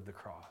finished work of the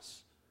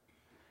cross.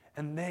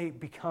 And they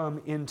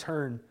become, in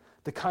turn,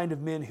 the kind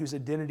of men whose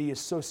identity is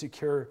so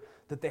secure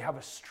that they have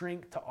a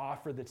strength to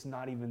offer that's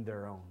not even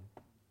their own.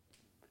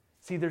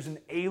 See, there's an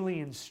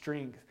alien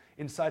strength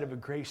inside of a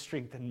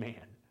grace-strengthened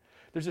man.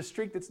 There's a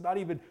strength that's not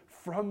even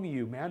from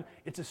you, man.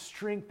 It's a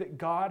strength that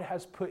God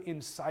has put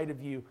inside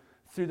of you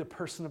through the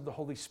person of the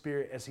Holy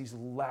Spirit as he's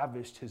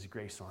lavished his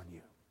grace on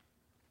you.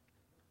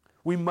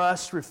 We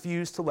must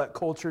refuse to let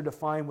culture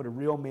define what a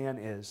real man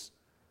is.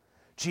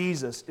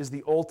 Jesus is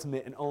the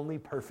ultimate and only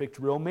perfect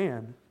real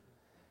man.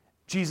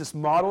 Jesus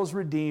models,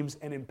 redeems,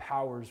 and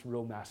empowers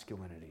real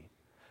masculinity.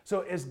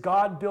 So as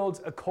God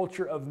builds a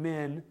culture of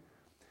men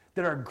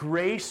that are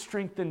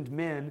grace-strengthened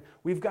men,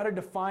 we've got to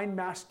define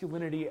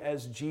masculinity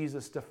as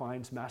Jesus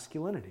defines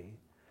masculinity.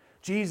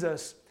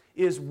 Jesus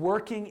is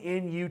working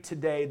in you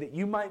today that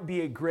you might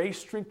be a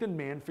grace-strengthened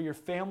man for your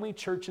family,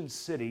 church, and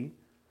city,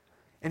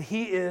 and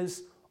he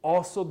is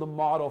also the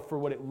model for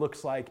what it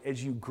looks like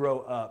as you grow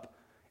up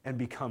and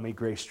become a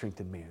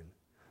grace-strengthened man.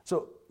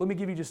 So let me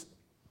give you just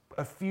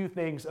a few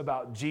things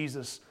about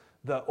Jesus,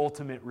 the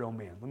ultimate real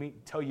man. Let me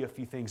tell you a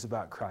few things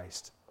about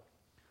Christ.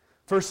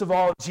 First of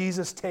all,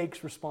 Jesus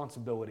takes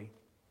responsibility.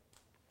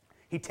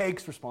 He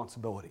takes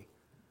responsibility.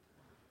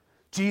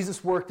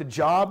 Jesus worked a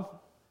job.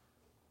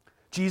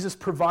 Jesus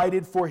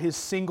provided for his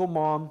single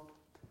mom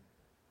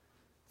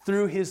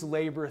through his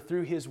labor,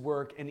 through his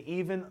work, and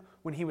even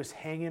when he was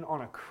hanging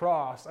on a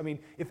cross. I mean,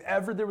 if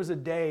ever there was a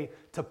day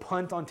to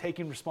punt on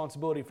taking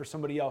responsibility for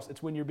somebody else,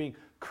 it's when you're being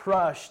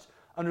crushed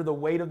under the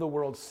weight of the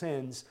world's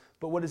sins.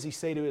 But what does he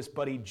say to his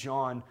buddy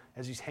John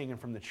as he's hanging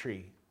from the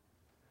tree?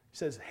 He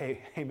says,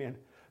 hey man,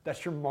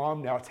 that's your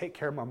mom now. Take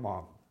care of my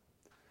mom.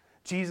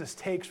 Jesus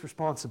takes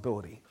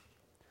responsibility.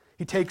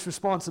 He takes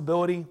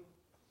responsibility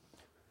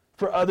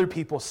for other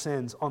people's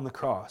sins on the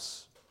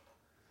cross.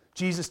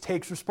 Jesus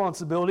takes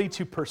responsibility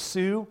to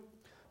pursue,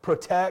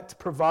 protect,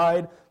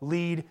 provide,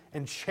 lead,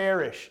 and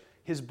cherish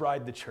his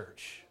bride, the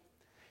church.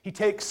 He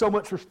takes so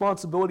much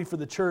responsibility for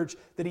the church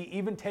that he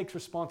even takes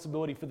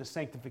responsibility for the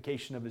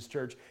sanctification of his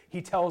church.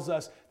 He tells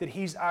us that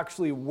he's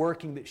actually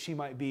working that she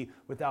might be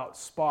without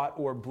spot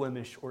or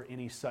blemish or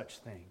any such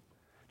thing.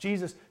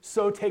 Jesus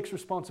so takes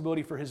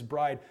responsibility for his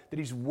bride that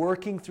he's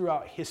working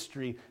throughout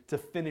history to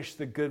finish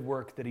the good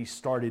work that he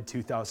started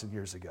 2,000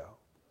 years ago.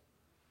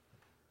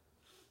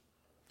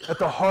 At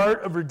the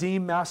heart of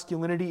redeemed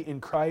masculinity in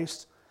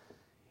Christ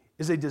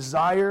is a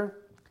desire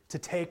to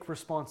take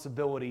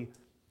responsibility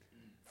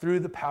through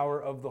the power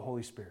of the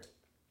Holy Spirit.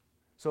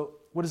 So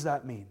what does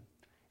that mean?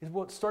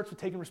 Well, it starts with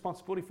taking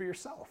responsibility for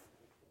yourself.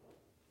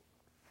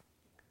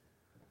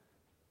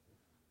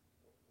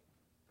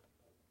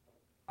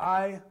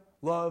 I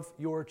love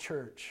your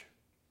church.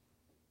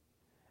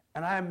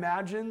 And I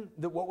imagine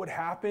that what would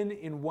happen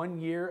in 1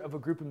 year of a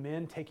group of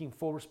men taking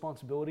full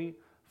responsibility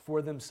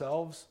for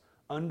themselves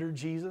under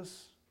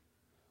Jesus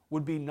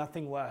would be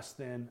nothing less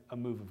than a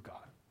move of God.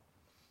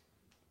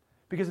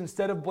 Because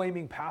instead of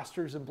blaming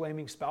pastors and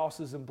blaming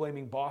spouses and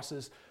blaming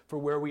bosses for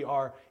where we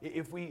are,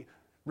 if we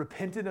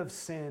repented of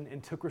sin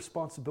and took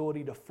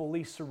responsibility to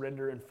fully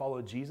surrender and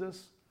follow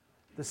Jesus,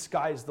 the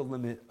sky's the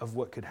limit of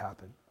what could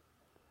happen.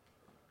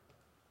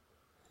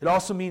 It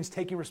also means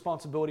taking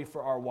responsibility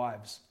for our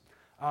wives.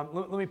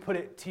 Let me put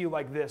it to you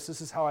like this. This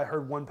is how I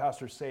heard one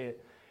pastor say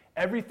it.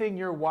 Everything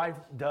your wife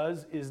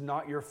does is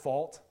not your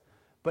fault,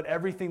 but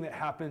everything that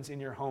happens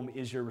in your home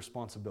is your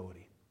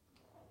responsibility.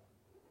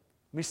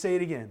 Let me say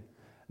it again.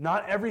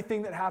 Not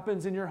everything that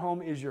happens in your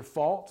home is your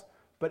fault,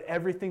 but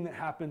everything that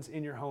happens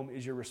in your home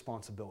is your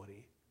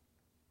responsibility.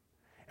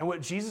 And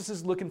what Jesus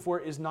is looking for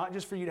is not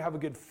just for you to have a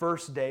good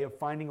first day of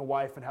finding a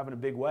wife and having a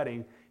big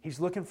wedding. He's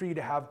looking for you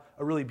to have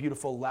a really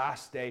beautiful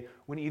last day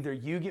when either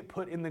you get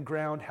put in the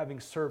ground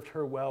having served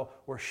her well,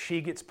 or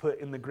she gets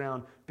put in the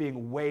ground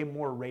being way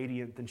more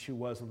radiant than she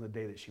was on the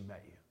day that she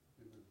met you.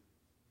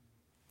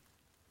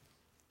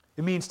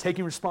 It means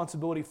taking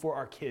responsibility for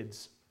our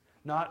kids,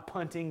 not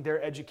punting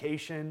their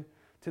education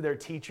to their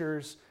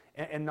teachers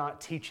and not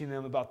teaching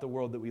them about the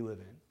world that we live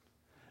in.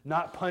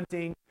 Not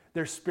punting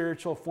their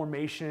spiritual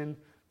formation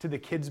to the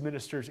kids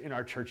ministers in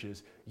our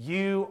churches.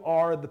 You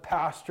are the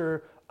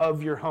pastor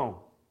of your home.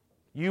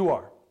 You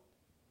are.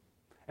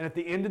 And at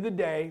the end of the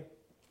day,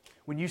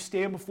 when you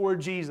stand before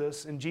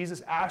Jesus and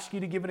Jesus asks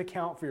you to give an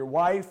account for your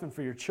wife and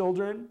for your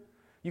children,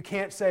 you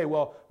can't say,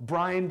 well,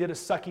 Brian did a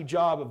sucky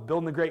job of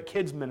building a great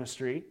kids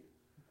ministry.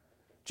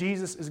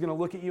 Jesus is going to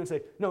look at you and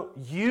say, no,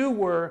 you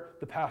were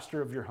the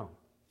pastor of your home.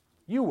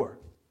 You were.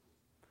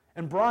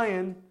 And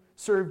Brian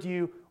served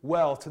you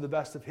well to the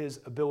best of his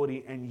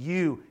ability, and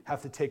you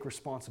have to take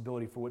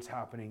responsibility for what's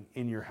happening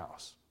in your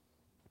house.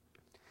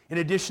 In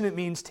addition, it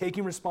means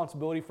taking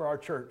responsibility for our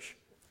church.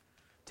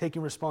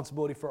 Taking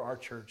responsibility for our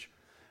church.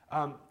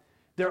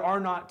 There are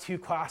not two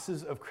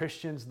classes of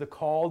Christians, the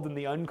called and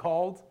the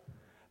uncalled.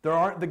 There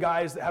aren't the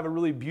guys that have a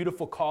really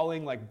beautiful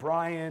calling like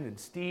Brian and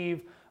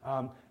Steve.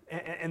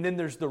 And then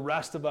there's the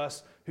rest of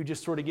us who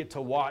just sort of get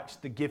to watch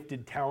the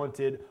gifted,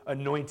 talented,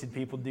 anointed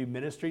people do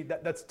ministry.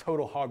 That's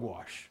total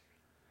hogwash.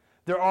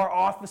 There are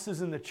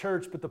offices in the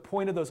church, but the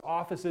point of those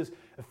offices,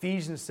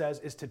 Ephesians says,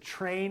 is to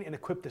train and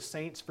equip the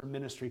saints for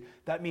ministry.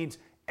 That means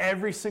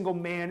every single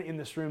man in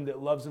this room that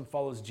loves and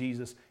follows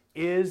Jesus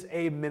is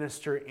a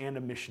minister and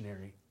a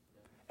missionary.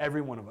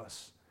 Every one of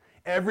us.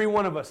 Every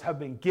one of us have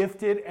been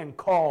gifted and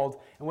called,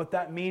 and what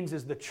that means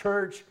is the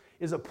church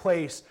is a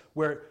place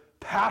where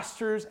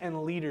pastors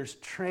and leaders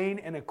train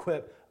and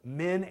equip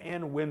men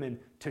and women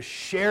to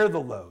share the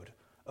load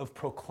of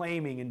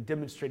proclaiming and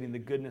demonstrating the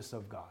goodness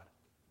of God.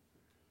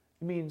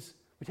 It means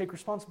we take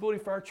responsibility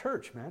for our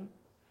church, man.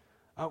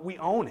 We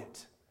own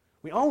it.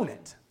 We own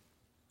it.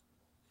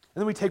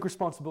 And then we take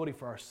responsibility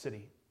for our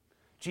city.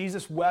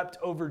 Jesus wept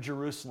over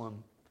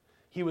Jerusalem.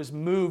 He was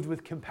moved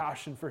with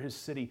compassion for his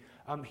city.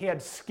 He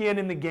had skin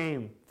in the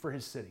game for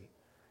his city.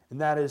 And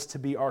that is to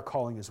be our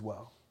calling as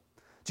well.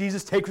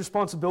 Jesus takes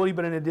responsibility,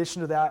 but in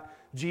addition to that,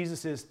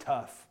 Jesus is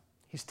tough.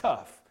 He's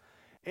tough.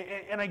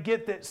 And I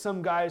get that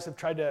some guys have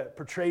tried to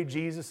portray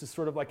Jesus as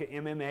sort of like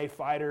an MMA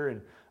fighter,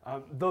 and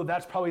though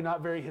that's probably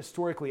not very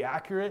historically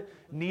accurate,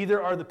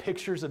 neither are the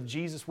pictures of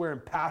Jesus wearing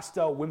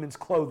pastel women's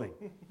clothing.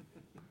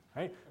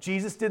 Right?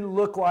 Jesus didn't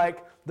look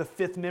like the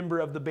fifth member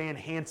of the band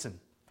Hanson.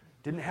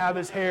 Didn't have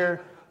his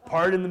hair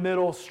parted in the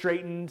middle,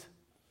 straightened,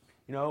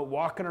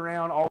 walking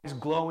around always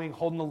glowing,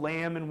 holding a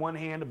lamb in one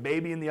hand, a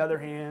baby in the other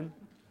hand.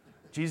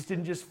 Jesus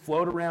didn't just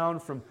float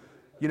around from,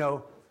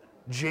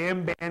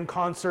 jam band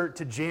concert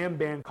to jam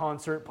band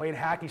concert, playing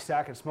hacky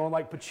sack and smelling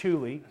like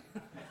patchouli.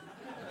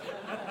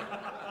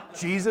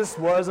 Jesus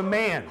was a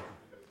man,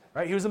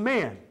 right? He was a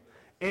man.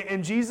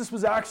 And Jesus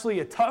was actually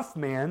a tough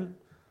man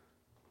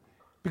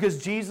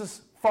because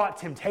Jesus fought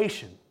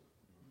temptation.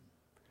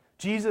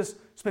 Jesus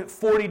spent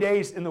 40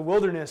 days in the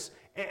wilderness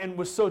and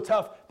was so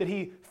tough that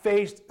he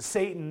faced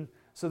Satan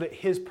so that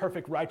his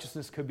perfect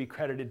righteousness could be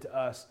credited to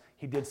us.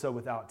 He did so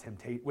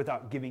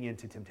without giving in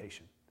to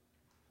temptation.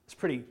 It's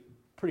pretty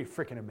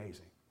freaking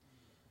amazing.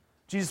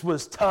 Jesus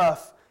was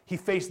tough. He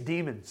faced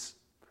demons.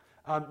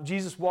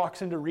 Jesus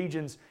walks into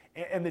regions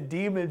and the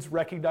demons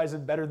recognize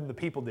him better than the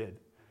people did.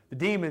 The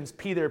demons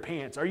pee their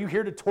pants. Are you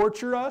here to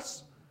torture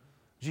us?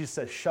 Jesus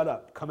says, shut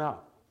up, come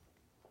out.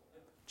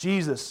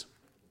 Jesus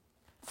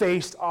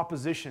faced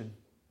opposition.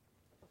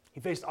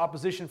 He faced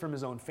opposition from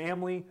his own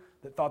family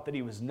that thought that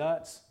he was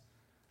nuts.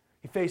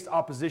 He faced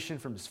opposition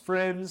from his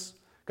friends,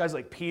 guys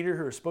like Peter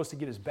who are supposed to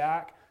get his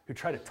back, who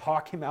tried to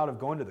talk him out of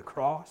going to the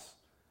cross.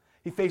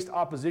 He faced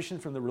opposition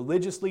from the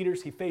religious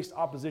leaders. He faced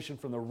opposition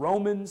from the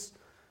Romans.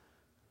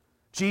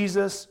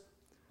 Jesus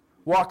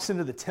walks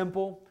into the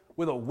temple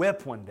with a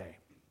whip one day.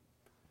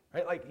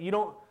 Right? Like you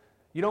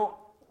don't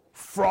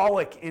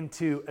frolic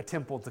into a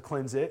temple to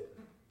cleanse it.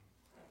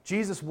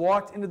 Jesus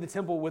walked into the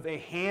temple with a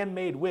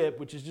handmade whip,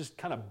 which is just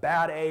kind of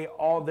bad A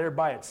all there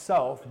by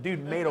itself.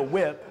 Dude made a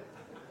whip.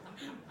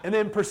 And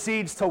then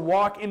proceeds to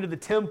walk into the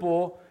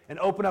temple and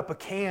open up a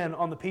can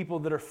on the people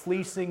that are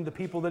fleecing the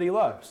people that he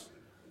loves.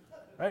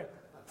 Right?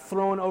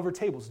 Throwing over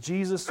tables.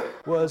 Jesus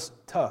was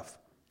tough.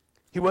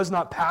 He was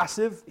not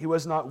passive. He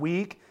was not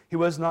weak. He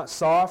was not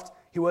soft.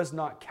 He was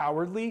not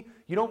cowardly.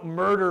 You don't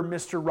murder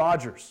Mr.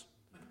 Rogers.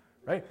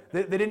 Right?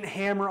 They didn't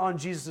hammer on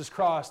Jesus'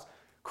 cross.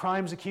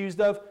 Crimes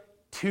accused of,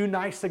 too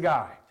nice a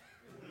guy.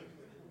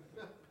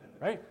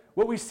 Right?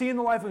 What we see in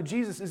the life of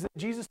Jesus is that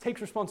Jesus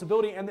takes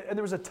responsibility, and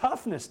there was a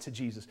toughness to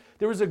Jesus.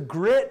 There was a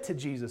grit to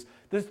Jesus.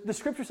 The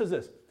scripture says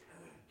this.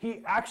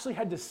 He actually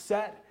had to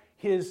set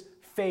his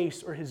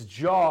face or his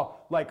jaw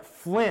like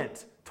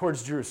flint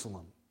towards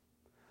Jerusalem.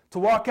 To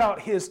walk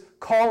out his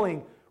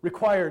calling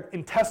required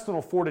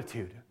intestinal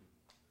fortitude.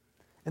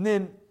 And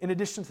then, in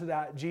addition to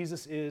that,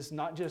 Jesus is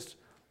not just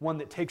one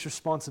that takes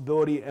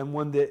responsibility and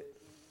one that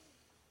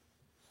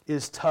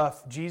is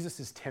tough. Jesus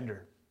is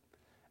tender.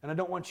 And I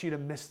don't want you to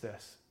miss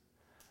this.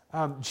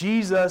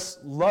 Jesus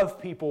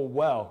loved people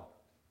well.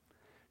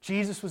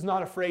 Jesus was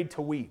not afraid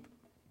to weep.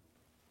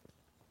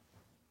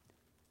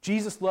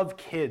 Jesus loved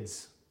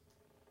kids,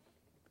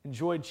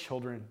 enjoyed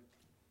children.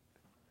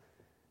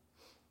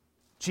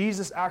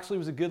 Jesus actually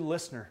was a good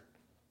listener.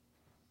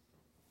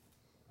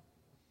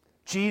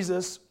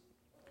 Jesus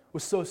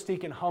was so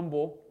stinking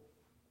humble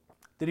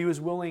that he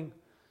was willing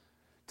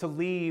to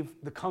leave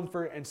the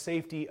comfort and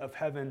safety of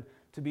heaven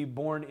to be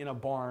born in a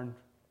barn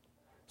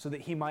so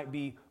that he might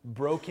be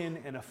broken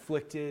and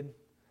afflicted,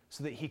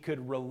 so that he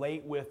could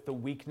relate with the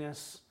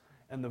weakness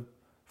and the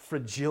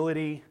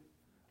fragility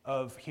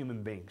of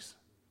human beings.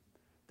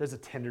 There's a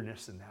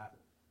tenderness in that.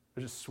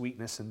 There's a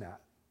sweetness in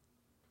that.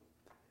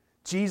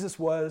 Jesus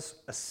was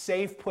a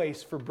safe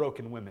place for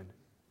broken women.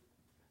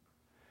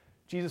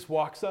 Jesus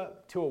walks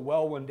up to a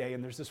well one day,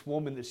 and there's this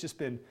woman that's just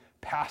been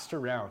passed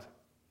around.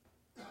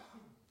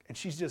 And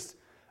she's just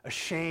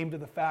ashamed of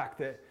the fact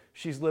that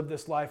she's lived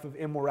this life of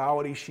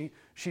immorality.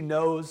 She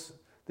knows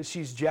that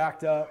she's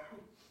jacked up.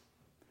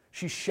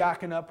 She's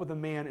shacking up with a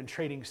man and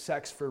trading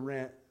sex for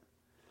rent.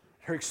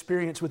 Her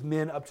experience with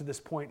men up to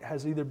this point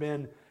has either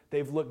been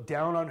they've looked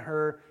down on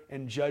her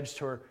and judged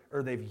her,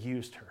 or they've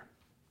used her.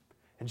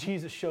 And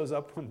Jesus shows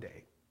up one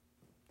day,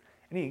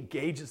 and he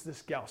engages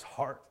this gal's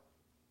heart.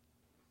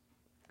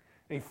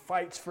 And he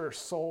fights for her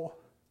soul.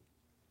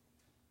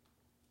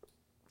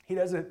 He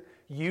doesn't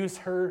use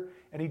her,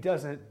 and he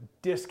doesn't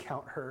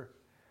discount her.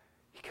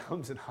 He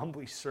comes and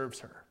humbly serves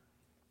her.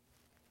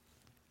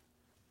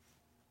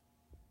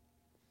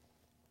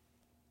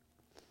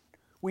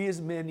 We as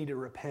men need to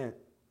repent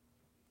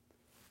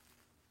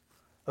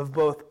of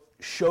both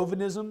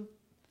chauvinism,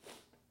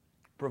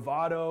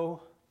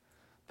 bravado,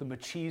 the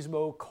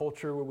machismo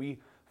culture where we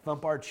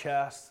thump our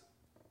chests.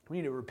 We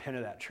need to repent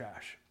of that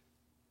trash.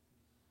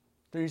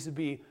 There needs to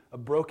be a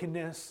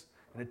brokenness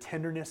and a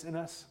tenderness in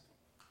us.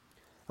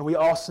 And we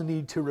also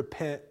need to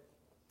repent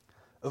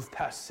of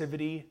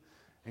passivity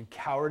and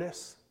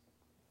cowardice.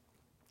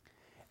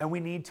 And we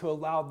need to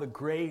allow the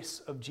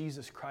grace of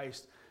Jesus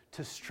Christ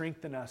to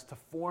strengthen us, to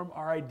form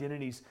our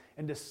identities,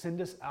 and to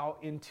send us out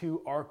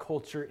into our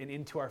culture and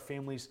into our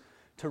families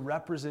to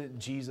represent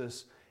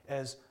Jesus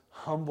as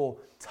humble,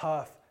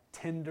 tough,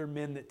 tender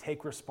men that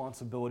take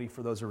responsibility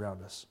for those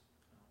around us.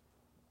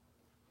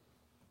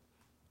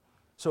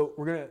 So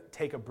we're going to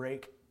take a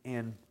break,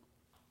 and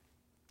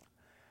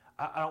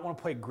I don't want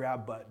to play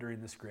grab butt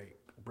during this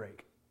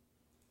break.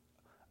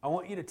 I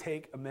want you to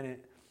take a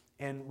minute,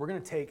 and we're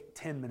going to take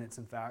 10 minutes,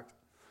 in fact,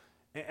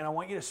 and I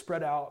want you to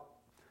spread out,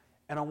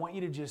 and I want you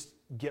to just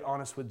get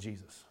honest with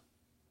Jesus.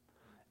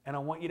 And I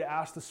want you to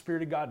ask the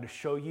Spirit of God to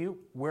show you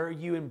where are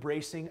you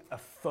embracing a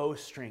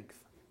faux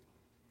strength,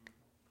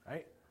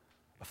 right?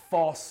 A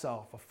false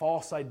self, a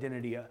false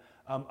identity, a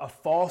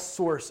false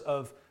source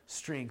of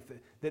strength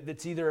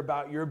that's either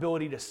about your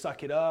ability to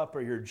suck it up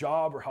or your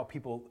job or how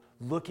people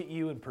look at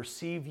you and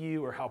perceive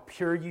you or how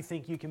pure you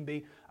think you can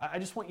be. I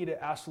just want you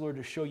to ask the Lord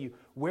to show you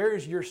where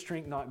is your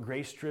strength not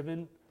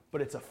grace-driven,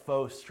 but it's a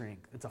faux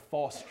strength. It's a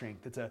false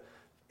strength.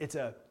 It's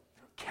a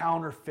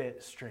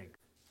counterfeit strength.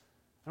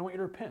 I want you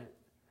to repent.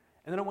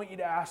 And then I want you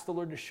to ask the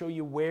Lord to show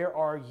you where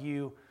are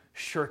you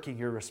shirking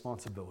your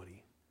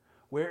responsibility?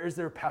 Where is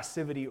there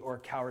passivity or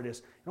cowardice?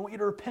 And I want you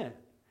to repent.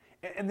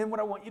 And then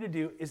what I want you to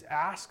do is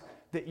ask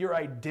that your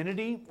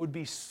identity would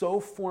be so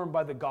formed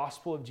by the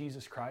gospel of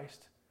Jesus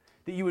Christ,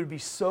 that you would be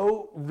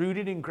so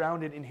rooted and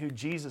grounded in who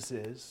Jesus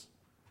is,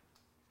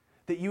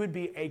 that you would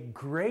be a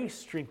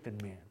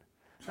grace-strengthened man,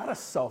 not a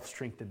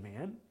self-strengthened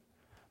man,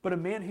 but a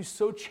man who's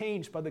so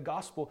changed by the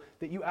gospel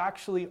that you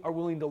actually are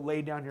willing to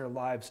lay down your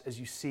lives as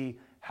you see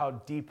how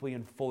deeply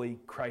and fully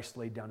Christ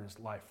laid down his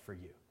life for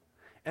you.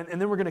 And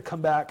then we're going to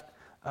come back,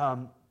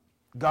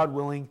 God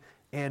willing,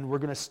 and we're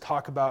going to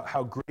talk about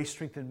how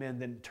grace-strengthened men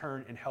then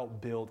turn and help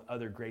build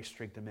other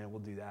grace-strengthened men. We'll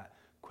do that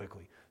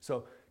quickly.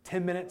 So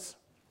 10 minutes.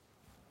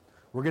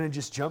 We're going to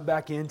just jump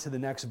back into the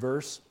next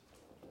verse.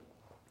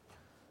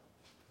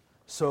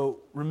 So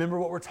remember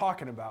what we're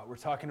talking about. We're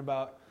talking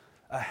about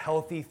a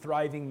healthy,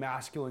 thriving,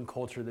 masculine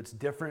culture that's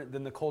different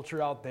than the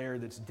culture out there,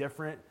 that's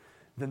different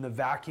than the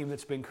vacuum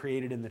that's been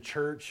created in the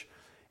church.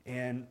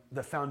 And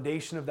the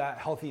foundation of that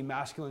healthy,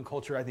 masculine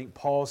culture, I think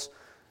Paul's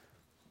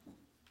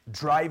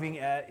driving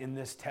at in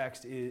this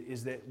text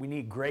is that we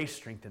need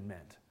grace-strengthened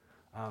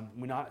men.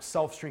 We're not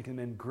self-strengthened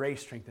men,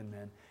 grace-strengthened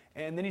men.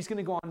 And then he's going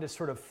to go on to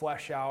sort of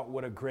flesh out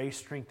what a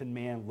grace-strengthened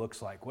man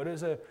looks like.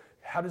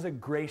 How does a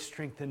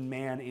grace-strengthened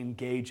man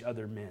engage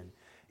other men?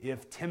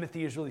 If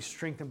Timothy is really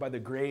strengthened by the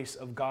grace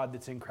of God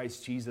that's in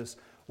Christ Jesus,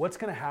 what's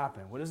going to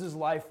happen? What does his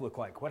life look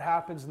like? What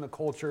happens in the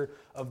culture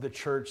of the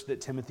church that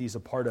Timothy's a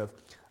part of?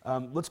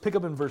 Let's pick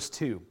up in verse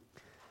 2.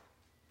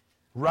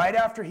 Right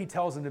after he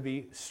tells him to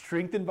be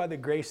strengthened by the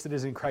grace that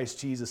is in Christ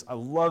Jesus, I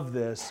love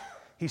this.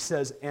 He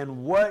says,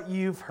 "And what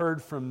you've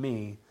heard from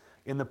me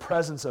in the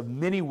presence of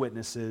many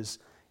witnesses,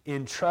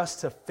 entrust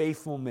to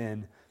faithful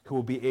men who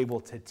will be able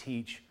to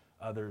teach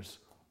others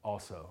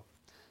also."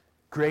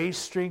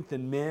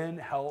 Grace-strengthened men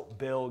help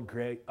build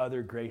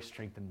other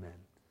grace-strengthened men.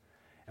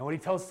 And what he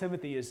tells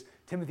Timothy is,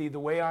 Timothy, the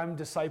way I'm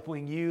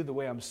discipling you, the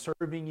way I'm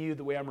serving you,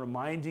 the way I'm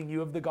reminding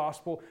you of the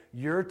gospel,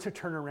 you're to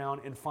turn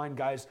around and find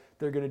guys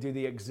that are going to do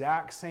the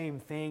exact same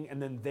thing,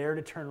 and then they're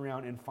to turn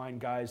around and find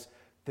guys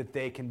that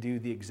they can do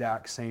the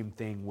exact same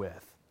thing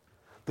with.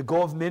 The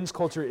goal of men's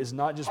culture is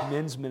not just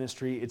men's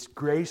ministry, it's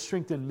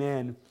grace-strengthened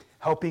men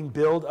helping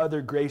build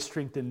other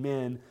grace-strengthened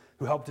men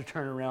who help to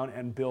turn around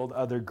and build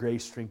other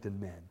grace-strengthened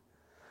men.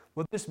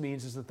 What this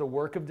means is that the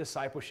work of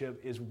discipleship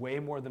is way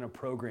more than a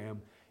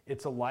program.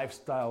 It's a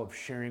lifestyle of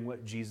sharing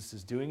what Jesus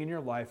is doing in your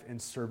life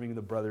and serving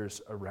the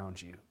brothers around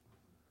you.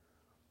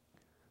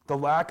 The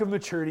lack of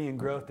maturity and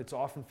growth that's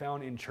often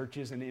found in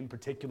churches, and in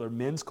particular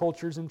men's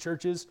cultures in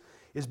churches,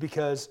 is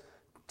because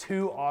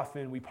too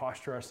often we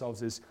posture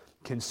ourselves as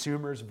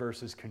consumers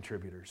versus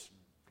contributors.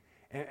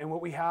 And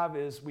what we have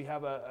is we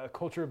have a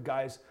culture of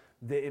guys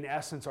that in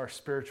essence are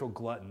spiritual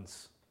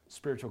gluttons.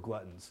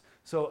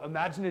 So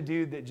imagine a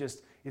dude that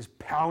just is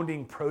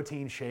pounding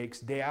protein shakes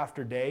day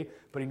after day,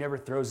 but he never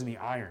throws any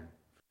iron,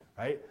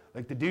 right?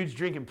 Like the dude's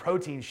drinking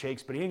protein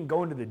shakes, but he ain't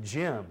going to the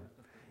gym.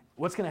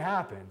 What's going to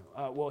happen?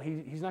 Well,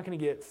 he's not going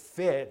to get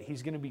fit.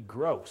 He's going to be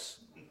gross,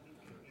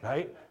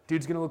 right?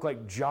 Dude's going to look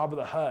like Jabba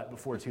the Hutt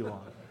before too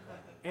long.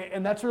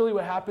 And that's really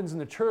what happens in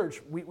the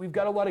church. We've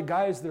got a lot of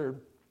guys that are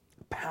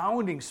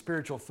pounding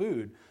spiritual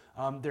food.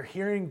 They're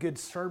hearing good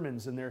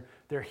sermons, and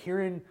they're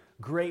hearing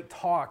great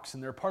talks,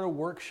 and they're part of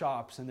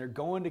workshops, and they're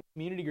going to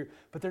community group,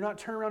 but they're not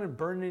turning around and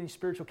burning any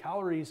spiritual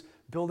calories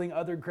building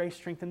other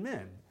grace-strengthened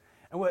men.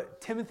 And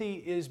what Timothy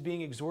is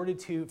being exhorted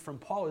to from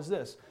Paul is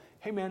this: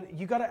 hey man,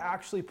 you got to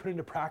actually put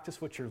into practice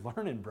what you're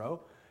learning,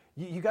 bro.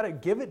 You got to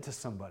give it to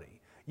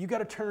somebody. You got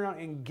to turn around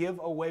and give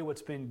away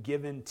what's been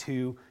given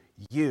to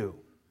you.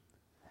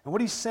 And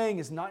what he's saying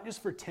is not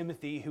just for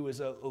Timothy, who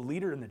is a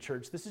leader in the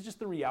church. This is just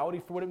the reality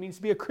for what it means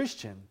to be a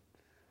Christian.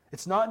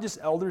 It's not just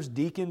elders,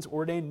 deacons,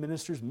 ordained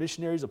ministers,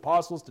 missionaries,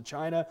 apostles to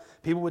China,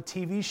 people with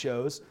TV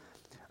shows.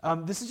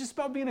 This is just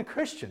about being a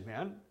Christian,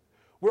 man.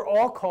 We're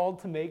all called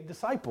to make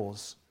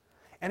disciples.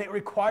 And it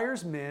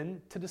requires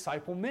men to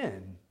disciple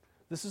men.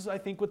 This is, I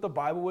think, what the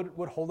Bible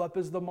would hold up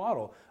as the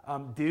model.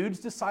 Dudes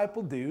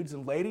disciple dudes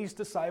and ladies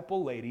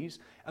disciple ladies.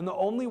 And the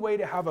only way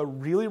to have a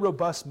really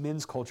robust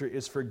men's culture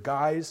is for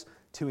guys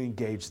to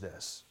engage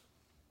this.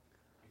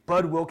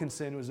 Bud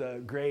Wilkinson was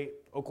a great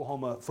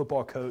Oklahoma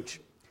football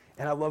coach.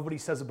 And I love what he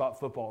says about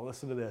football.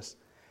 Listen to this.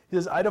 He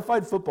says, I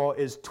define football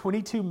as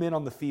 22 men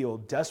on the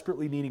field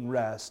desperately needing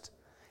rest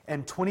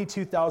and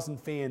 22,000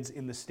 fans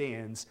in the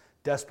stands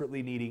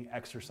desperately needing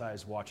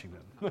exercise watching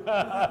them.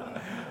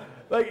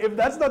 Like, if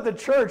that's not the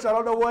church, I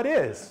don't know what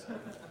is.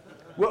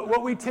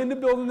 What we tend to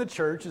build in the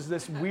church is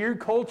this weird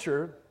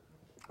culture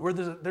where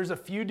there's a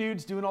few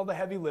dudes doing all the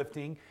heavy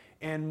lifting,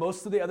 and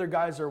most of the other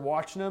guys are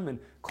watching them and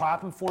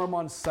clapping for them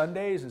on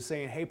Sundays and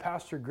saying, hey,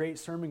 pastor, great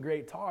sermon,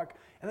 great talk.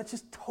 And that's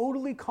just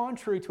totally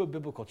contrary to a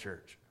biblical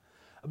church.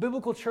 A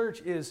biblical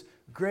church is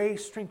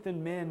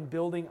grace-strengthened men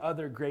building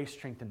other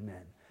grace-strengthened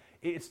men.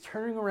 It's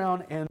turning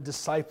around and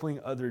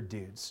discipling other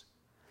dudes.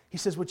 He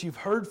says, what you've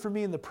heard from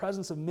me in the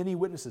presence of many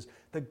witnesses,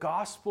 the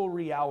gospel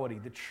reality,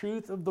 the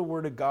truth of the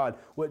word of God,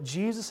 what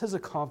Jesus has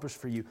accomplished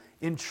for you,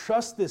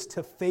 entrust this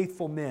to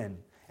faithful men.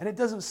 And it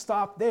doesn't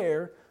stop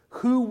there.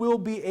 Who will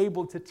be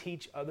able to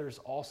teach others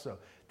also?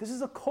 This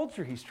is a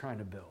culture he's trying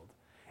to build.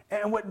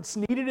 And what's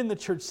needed in the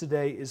church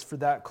today is for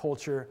that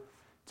culture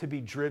to be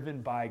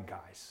driven by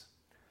guys.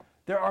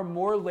 There are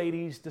more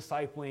ladies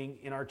discipling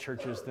in our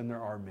churches than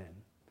there are men.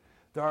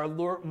 There are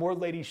more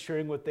ladies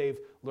sharing what they've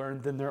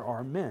learned than there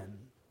are men.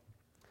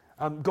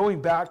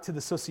 Going back to the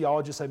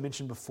sociologist I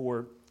mentioned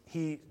before,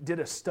 he did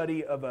a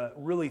study of a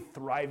really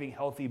thriving,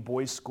 healthy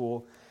boys'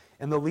 school.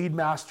 And the lead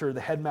master,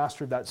 the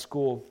headmaster of that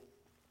school,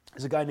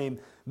 is a guy named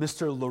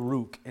Mr.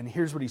 LaRouque. And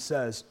here's what he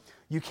says.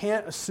 You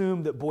can't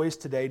assume that boys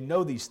today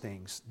know these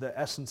things, the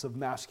essence of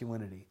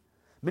masculinity.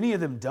 Many of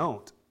them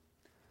don't,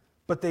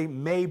 but they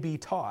may be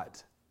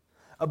taught.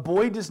 A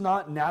boy does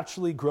not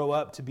naturally grow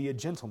up to be a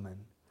gentleman.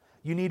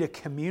 You need a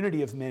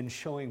community of men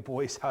showing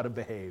boys how to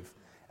behave.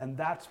 And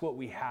that's what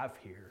we have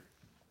here.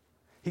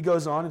 He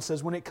goes on and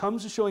says, when it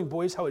comes to showing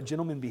boys how a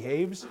gentleman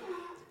behaves,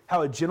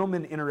 how a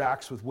gentleman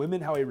interacts with women,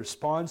 how he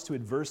responds to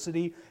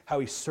adversity, how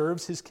he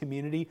serves his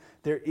community,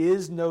 there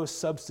is no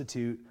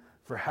substitute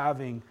for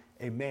having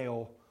a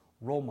male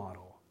role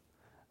model.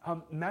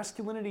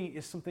 Masculinity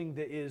is something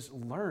that is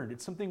learned.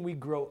 It's something we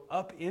grow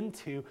up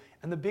into.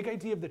 And the big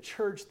idea of the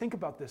church, think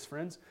about this,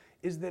 friends,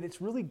 is that it's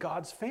really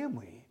God's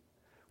family.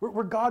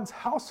 We're God's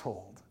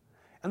household.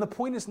 And the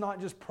point is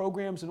not just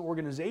programs and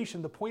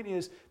organization. The point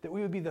is that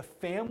we would be the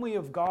family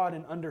of God,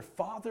 and under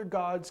Father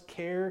God's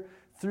care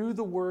through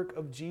the work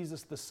of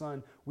Jesus the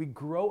Son, we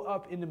grow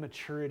up into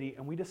maturity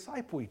and we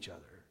disciple each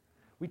other.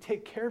 We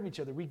take care of each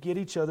other. We get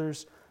each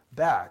other's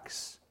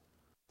backs.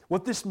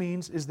 What this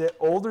means is that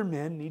older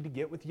men need to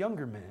get with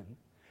younger men,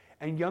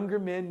 and younger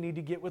men need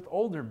to get with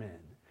older men,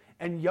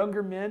 and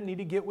younger men need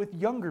to get with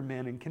younger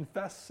men and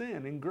confess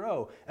sin and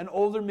grow, and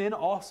older men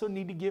also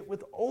need to get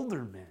with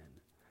older men.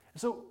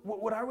 So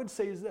what I would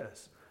say is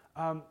this.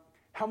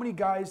 How many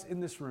guys in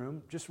this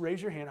room, just raise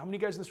your hand, how many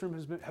guys in this room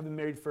have been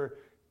married for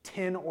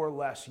 10 or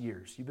less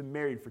years? You've been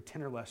married for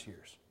 10 or less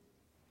years.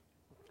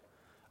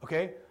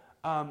 Okay?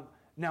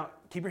 Now,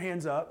 keep your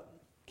hands up.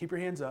 Keep your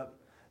hands up.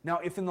 Now,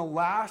 if in the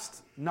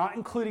last, not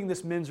including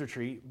this men's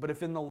retreat, but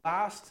if in the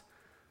last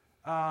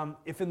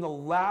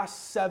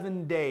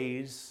 7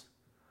 days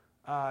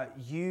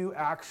you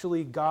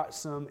actually got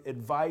some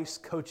advice,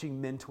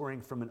 coaching,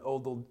 mentoring from an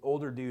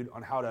older dude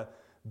on how to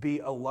be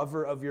a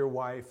lover of your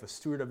wife, a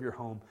steward of your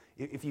home,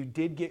 if you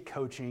did get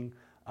coaching,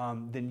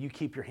 then you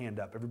keep your hand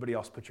up. Everybody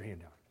else put your hand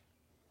down.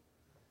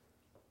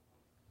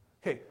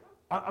 Okay.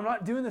 I'm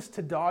not doing this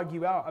to dog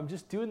you out. I'm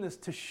just doing this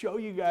to show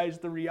you guys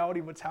the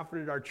reality of what's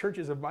happening in our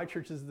churches, and my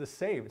church is the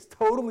same. It's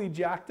totally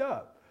jacked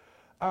up.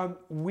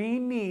 We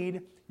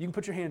need, you can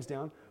put your hands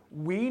down,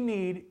 we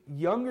need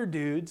younger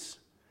dudes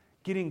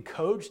getting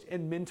coached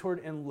and mentored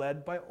and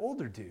led by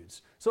older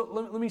dudes. So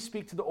let me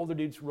speak to the older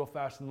dudes real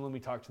fast, and then let me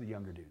talk to the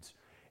younger dudes.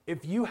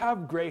 If you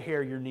have gray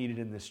hair, you're needed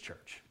in this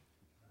church.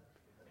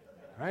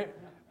 All right?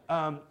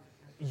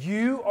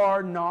 You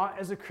are not,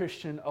 as a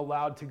Christian,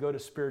 allowed to go to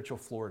spiritual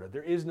Florida.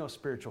 There is no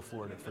spiritual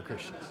Florida for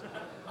Christians.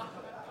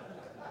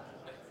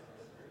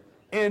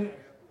 And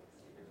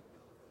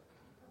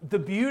the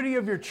beauty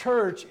of your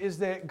church is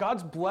that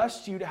God's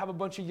blessed you to have a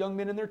bunch of young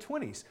men in their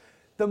 20s.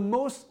 The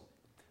most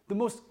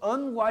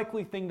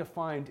unlikely thing to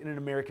find in an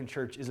American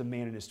church is a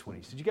man in his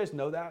 20s. Did you guys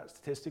know that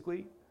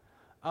statistically?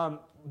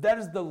 That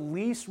is the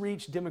least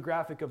reached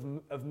demographic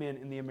of men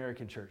in the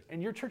American church.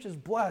 And your church is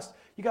blessed.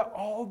 You got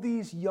all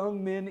these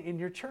young men in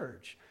your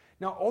church.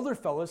 Now, older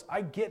fellas,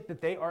 I get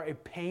that they are a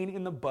pain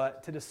in the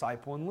butt to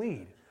disciple and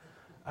lead.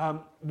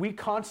 We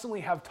constantly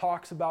have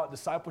talks about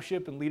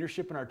discipleship and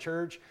leadership in our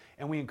church,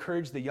 and we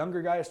encourage the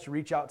younger guys to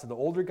reach out to the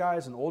older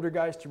guys and older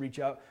guys to reach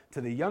out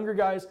to the younger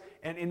guys.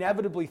 And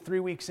inevitably, 3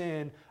 weeks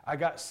in, I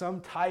got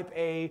some type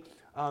A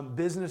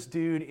business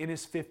dude in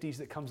his 50s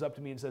that comes up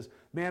to me and says,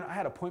 man, I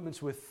had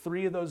appointments with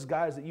 3 of those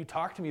guys that you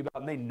talked to me about,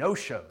 and they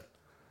no-showed.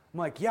 I'm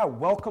like, yeah,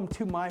 welcome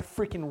to my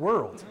freaking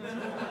world.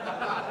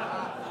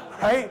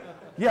 Right?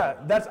 Yeah,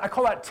 I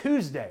call that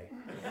Tuesday.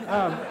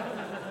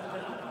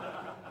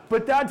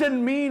 But that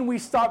didn't mean we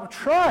stopped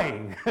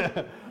trying.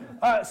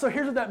 So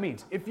here's what that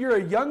means. If you're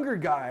a younger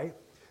guy,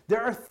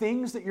 there are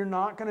things that you're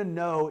not going to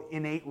know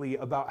innately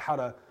about how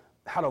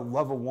to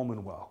love a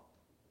woman well.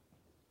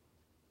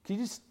 Can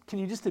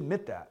you just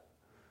admit that?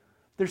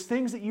 There's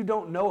things that you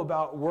don't know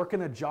about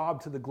working a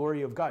job to the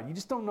glory of God. You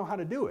just don't know how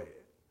to do it.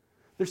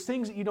 There's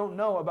things that you don't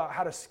know about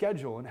how to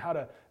schedule and how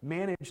to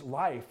manage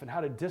life and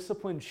how to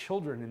discipline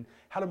children and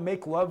how to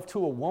make love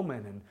to a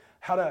woman and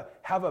how to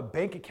have a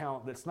bank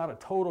account that's not a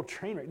total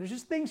train wreck. There's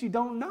just things you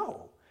don't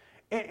know.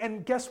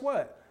 And guess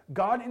what?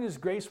 God in his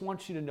grace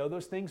wants you to know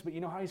those things, but you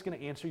know how he's going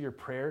to answer your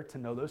prayer to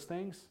know those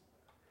things?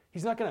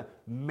 He's not going to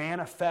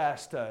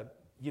manifest a,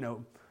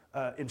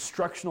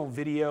 instructional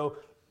video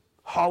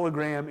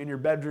hologram in your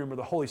bedroom where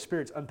the Holy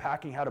Spirit's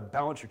unpacking how to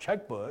balance your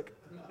checkbook.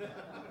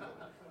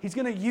 He's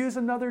going to use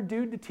another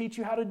dude to teach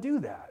you how to do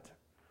that.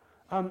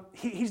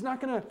 He's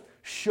not going to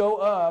show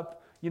up,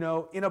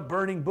 in a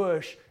burning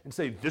bush and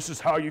say, this is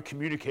how you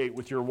communicate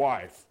with your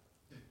wife.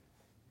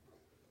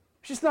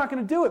 He's just not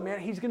going to do it, man.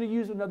 He's going to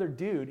use another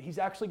dude. He's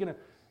actually going to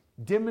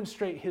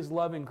demonstrate his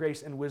love and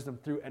grace and wisdom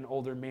through an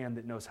older man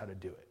that knows how to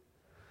do it.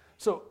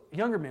 So,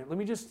 younger men, let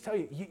me just tell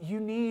you, you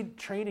need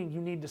training,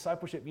 you need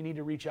discipleship, you need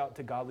to reach out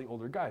to godly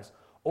older guys.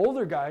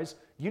 Older guys,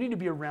 you need to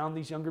be around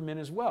these younger men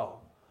as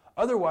well.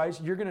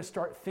 Otherwise, you're going to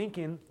start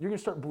thinking, you're going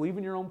to start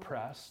believing your own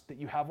press that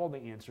you have all the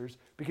answers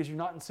because you're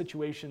not in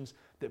situations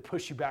that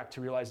push you back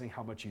to realizing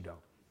how much you don't.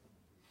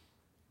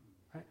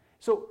 Right?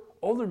 So,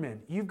 older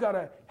men, you've got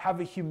to have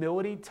a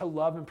humility to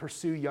love and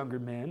pursue younger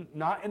men,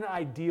 not in an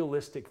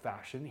idealistic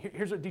fashion.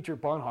 Here's what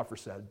Dietrich Bonhoeffer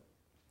said.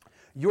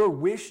 Your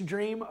wish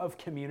dream of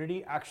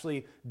community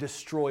actually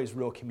destroys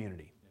real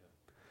community.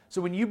 So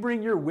when you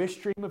bring your wish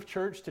dream of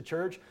church to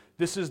church,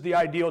 this is the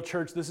ideal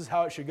church, this is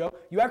how it should go,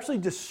 you actually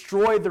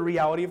destroy the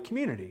reality of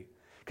community.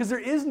 Because there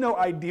is no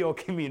ideal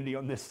community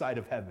on this side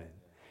of heaven.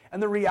 And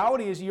the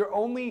reality is you're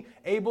only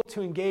able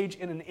to engage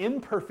in an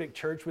imperfect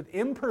church with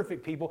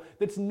imperfect people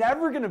that's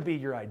never going to be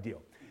your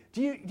ideal.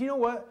 Do you know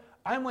what?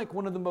 I'm like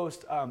one of the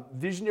most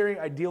visionary,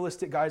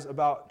 idealistic guys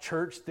about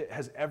church that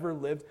has ever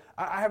lived.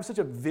 I have such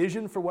a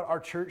vision for what our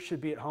church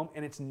should be at home,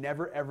 and it's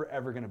never, ever,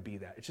 ever going to be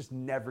that. It's just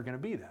never going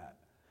to be that.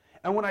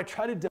 And when I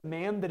try to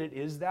demand that it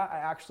is that, I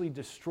actually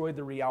destroy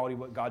the reality of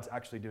what God's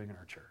actually doing in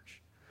our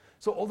church.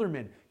 So older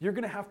men, you're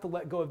going to have to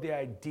let go of the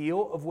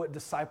ideal of what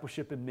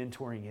discipleship and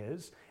mentoring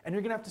is, and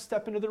you're going to have to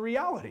step into the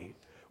reality,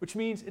 which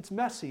means it's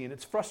messy and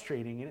it's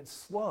frustrating and it's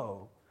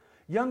slow.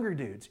 Younger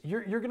dudes,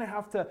 you're going to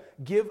have to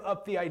give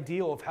up the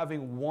ideal of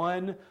having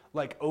one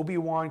like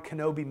Obi-Wan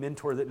Kenobi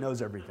mentor that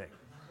knows everything.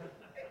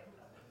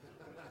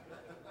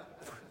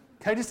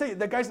 Can I just say,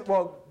 that guy's,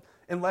 well,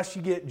 unless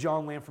you get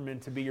John Lamferman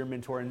to be your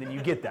mentor, and then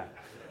you get that.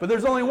 But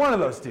there's only one of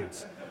those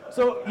dudes.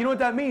 So you know what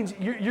that means?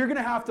 You're going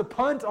to have to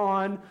punt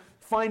on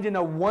finding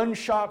a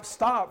one-shop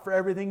stop for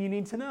everything you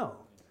need to know.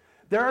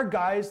 There are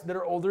guys that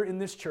are older in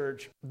this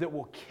church that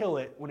will kill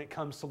it when it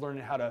comes to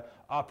learning how to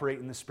operate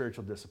in the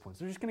spiritual disciplines.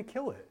 They're just going to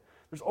kill it.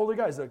 There's older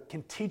guys that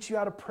can teach you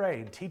how to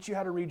pray and teach you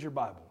how to read your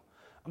Bible.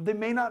 They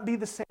may not be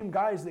the same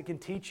guys that can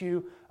teach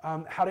you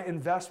how to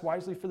invest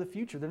wisely for the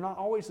future. They're not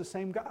always the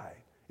same guy.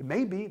 It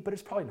may be, but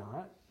it's probably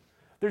not.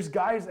 There's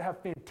guys that have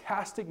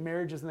fantastic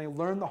marriages and they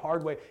learn the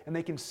hard way and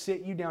they can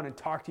sit you down and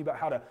talk to you about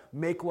how to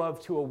make love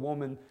to a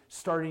woman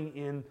starting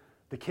in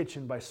the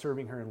kitchen by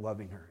serving her and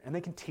loving her. And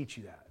they can teach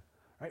you that.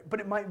 Right? But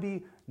it might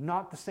be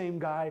not the same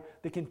guy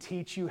that can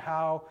teach you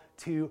how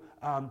to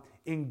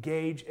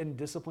engage and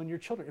discipline your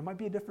children. It might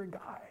be a different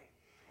guy.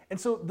 And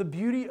so the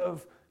beauty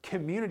of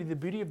community, the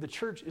beauty of the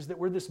church is that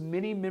we're this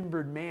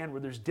many-membered man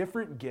where there's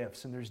different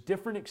gifts and there's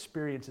different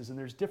experiences and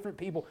there's different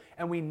people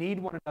and we need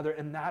one another,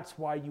 and that's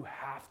why you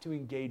have to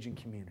engage in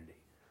community.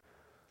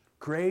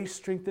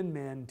 Grace-strengthened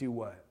men do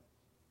what?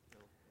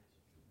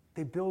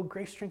 They build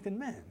grace-strengthened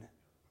men.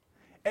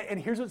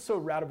 And here's what's so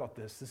rad about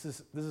this. This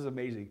is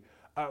amazing.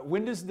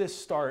 When does this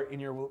start in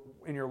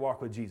your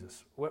walk with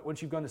Jesus?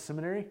 Once you've gone to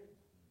seminary?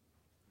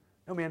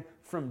 No, man,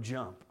 from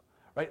jump,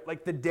 right?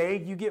 Like the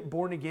day you get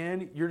born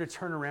again, you're to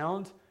turn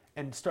around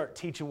and start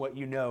teaching what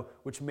you know,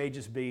 which may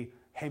just be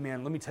hey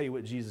man, let me tell you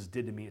what Jesus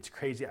did to me. It's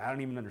crazy. I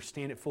don't even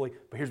understand it fully,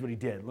 but here's what he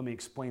did. Let me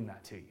explain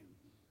that to you.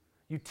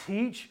 You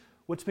teach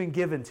what's been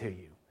given to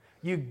you.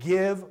 You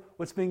give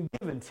what's been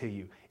given to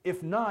you.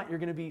 If not, you're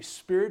going to be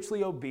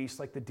spiritually obese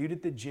like the dude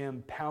at the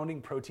gym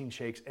pounding protein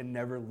shakes and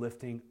never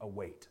lifting a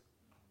weight.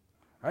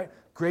 All right?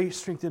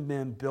 Grace-strengthened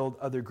men build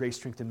other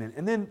grace-strengthened men.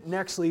 And then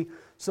nextly,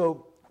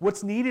 so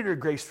what's needed are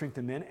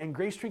grace-strengthened men, and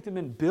grace-strengthened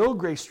men build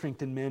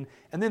grace-strengthened men.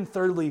 And then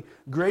thirdly,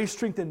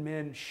 grace-strengthened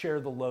men share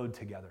the load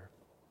together.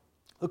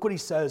 Look what he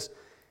says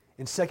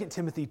in 2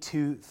 Timothy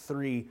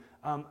 2:3.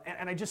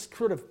 And I just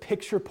sort of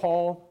picture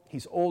Paul.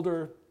 He's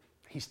older.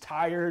 He's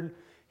tired.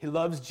 He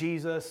loves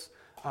Jesus.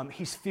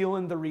 He's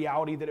feeling the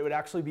reality that it would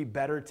actually be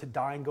better to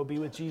die and go be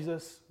with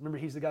Jesus. Remember,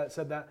 he's the guy that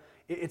said that?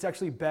 It's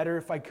actually better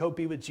if I go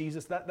be with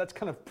Jesus. That's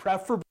kind of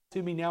preferable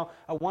to me now.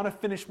 I want to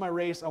finish my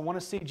race. I want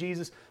to see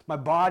Jesus. My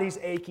body's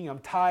aching. I'm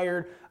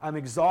tired. I'm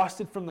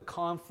exhausted from the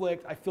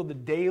conflict. I feel the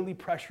daily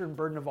pressure and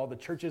burden of all the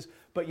churches.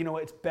 But you know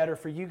what? It's better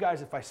for you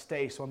guys if I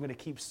stay. So I'm going to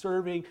keep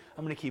serving.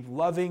 I'm going to keep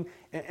loving.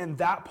 And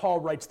that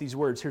Paul writes these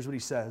words. Here's what he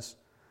says.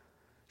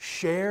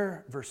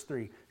 Share, verse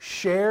 3,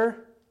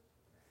 share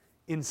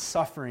in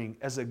suffering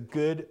as a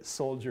good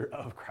soldier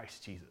of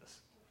Christ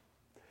Jesus.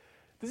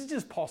 This is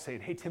just Paul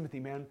saying, hey, Timothy,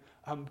 man,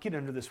 get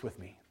under this with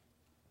me.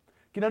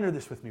 Get under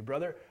this with me,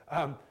 brother.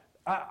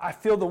 I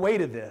feel the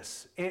weight of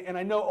this. And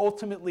I know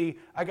ultimately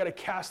I got to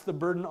cast the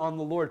burden on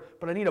the Lord,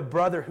 but I need a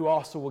brother who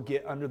also will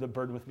get under the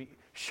burden with me.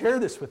 Share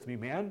this with me,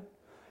 man.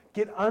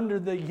 Get under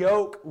the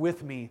yoke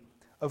with me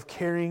of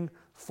caring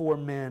for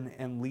men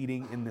and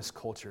leading in this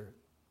culture.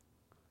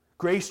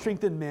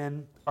 Grace-strengthened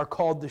men are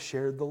called to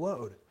share the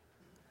load.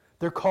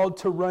 They're called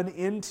to run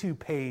into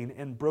pain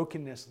and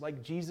brokenness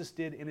like Jesus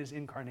did in his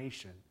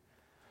incarnation.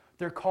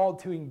 They're called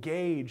to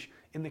engage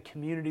in the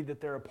community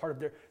that they're a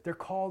part of. They're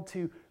called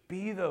to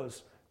be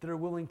those that are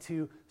willing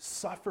to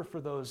suffer for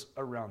those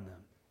around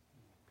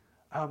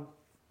them.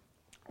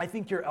 I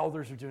think your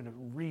elders are doing a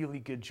really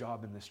good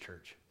job in this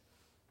church.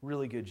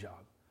 Really good job.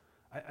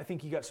 I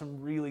think you got some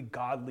really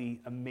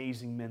godly,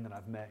 amazing men that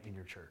I've met in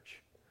your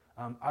church.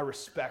 I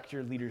respect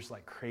your leaders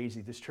like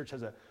crazy. This church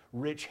has a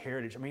rich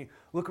heritage. I mean,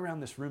 look around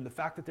this room. The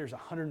fact that there's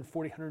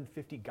 140,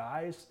 150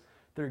 guys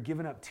that are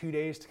giving up 2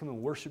 days to come and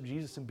worship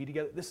Jesus and be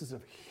together, this is a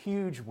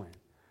huge win.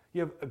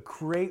 You have a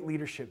great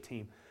leadership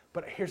team.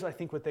 But here's, I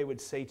think, what they would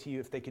say to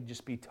you if they could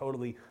just be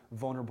totally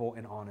vulnerable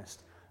and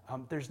honest.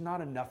 There's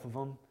not enough of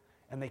them,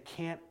 and they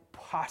can't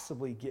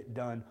possibly get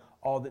done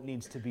all that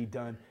needs to be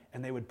done,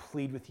 and they would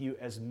plead with you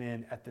as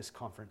men at this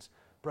conference.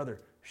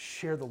 Brother,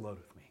 share the load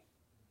with me.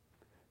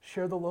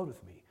 Share the load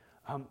with me.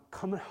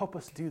 Come and help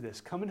us do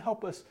this. Come and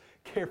help us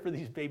care for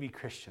these baby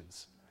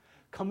Christians.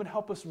 Come and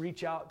help us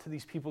reach out to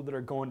these people that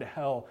are going to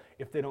hell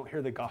if they don't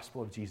hear the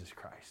gospel of Jesus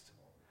Christ.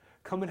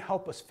 Come and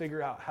help us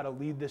figure out how to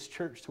lead this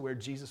church to where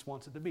Jesus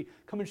wants it to be.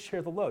 Come and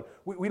share the load.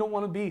 We don't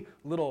want to be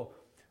little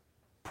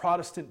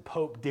Protestant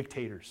Pope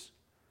dictators.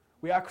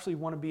 We actually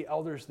want to be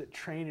elders that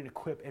train and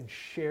equip and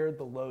share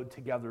the load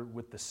together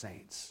with the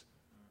saints.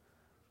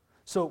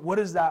 So what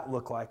does that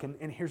look like?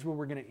 And here's where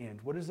we're going to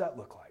end. What does that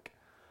look like?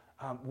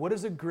 What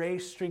is a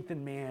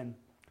grace-strengthened man,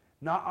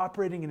 not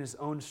operating in his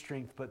own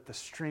strength, but the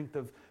strength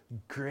of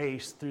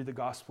grace through the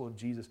gospel of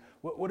Jesus?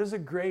 What is a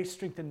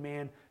grace-strengthened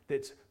man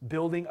that's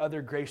building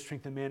other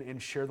grace-strengthened men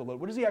and share the load?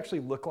 What does he actually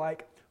look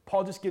like?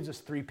 Paul just gives us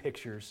 3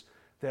 pictures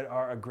that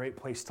are a great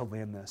place to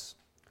land this.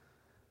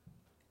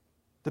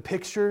 The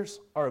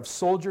pictures are of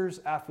soldiers,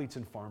 athletes,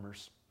 and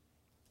farmers.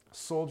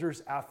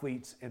 Soldiers,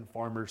 athletes, and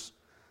farmers.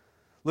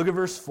 Look at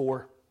verse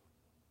 4.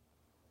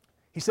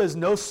 He says,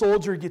 no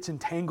soldier gets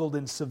entangled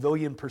in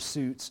civilian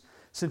pursuits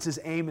since his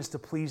aim is to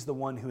please the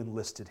one who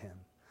enlisted him.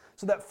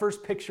 So that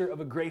first picture of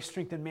a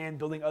grace-strengthened man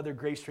building other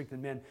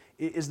grace-strengthened men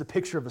is the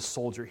picture of a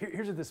soldier.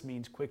 Here's what this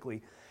means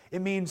quickly.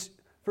 It means,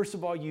 first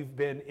of all, you've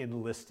been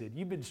enlisted.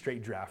 You've been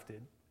straight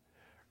drafted,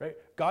 right?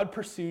 God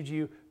pursued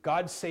you.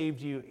 God saved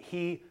you.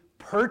 He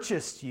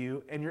purchased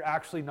you, and you're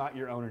actually not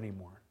your own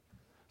anymore.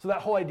 So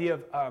that whole idea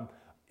of,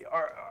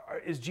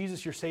 is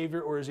Jesus your Savior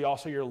or is he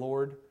also your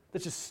Lord?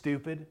 That's just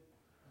stupid.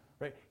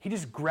 Right? He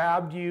just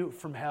grabbed you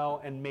from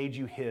hell and made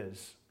you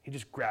his. He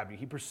just grabbed you.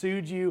 He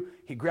pursued you.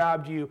 He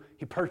grabbed you.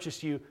 He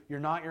purchased you. You're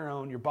not your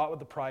own. You're bought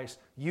with a price.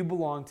 You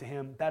belong to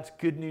him. That's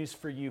good news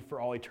for you for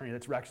all eternity.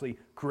 That's actually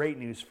great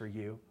news for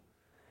you.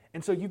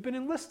 And so you've been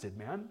enlisted,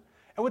 man.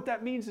 And what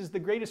that means is the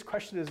greatest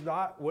question is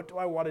not what do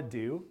I want to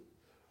do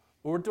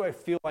or what do I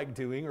feel like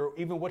doing or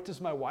even what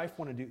does my wife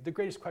want to do. The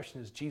greatest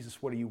question is,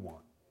 Jesus, what do you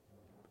want?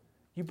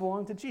 You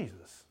belong to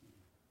Jesus.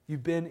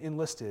 You've been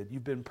enlisted.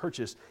 You've been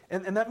purchased.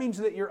 And that means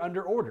that you're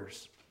under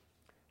orders.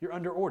 You're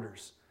under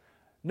orders.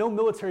 No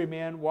military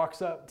man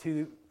walks up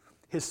to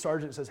his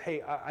sergeant and says,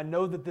 hey, I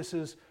know that this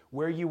is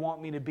where you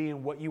want me to be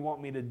and what you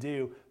want me to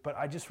do, but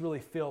I just really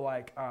feel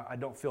like I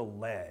don't feel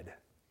led.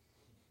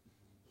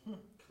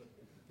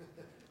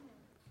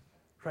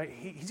 Right?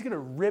 He's going to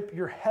rip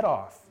your head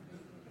off.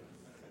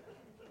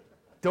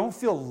 Don't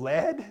feel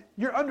led?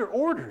 You're under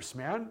orders,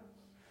 man.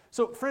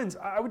 So friends,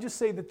 I would just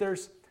say that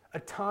there's a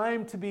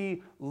time to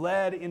be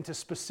led into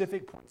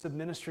specific points of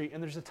ministry,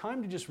 and there's a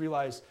time to just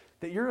realize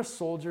that you're a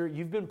soldier,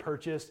 you've been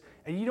purchased,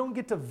 and you don't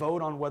get to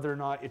vote on whether or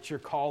not it's your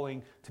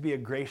calling to be a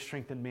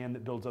grace-strengthened man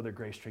that builds other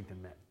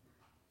grace-strengthened men.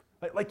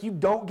 Like you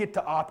don't get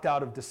to opt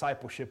out of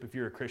discipleship if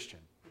you're a Christian.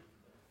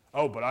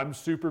 Oh, but I'm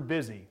super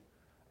busy.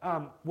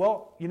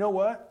 Well, you know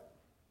what?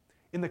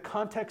 In the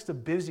context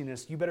of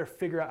busyness, you better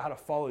figure out how to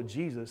follow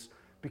Jesus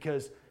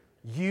because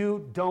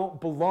you don't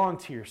belong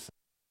to yourself.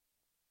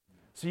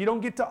 So you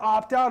don't get to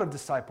opt out of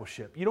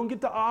discipleship. You don't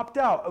get to opt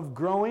out of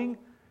growing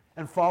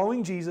and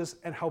following Jesus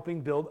and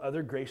helping build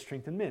other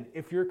grace-strengthened men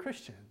if you're a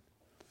Christian.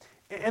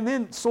 And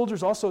then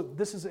soldiers also,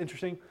 this is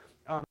interesting.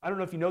 I don't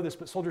know if you know this,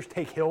 but soldiers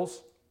take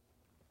hills,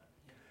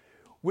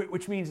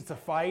 which means it's a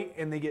fight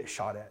and they get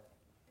shot at.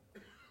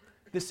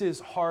 This is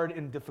hard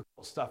and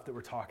difficult stuff that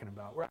we're talking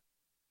about. We're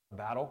a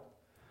battle.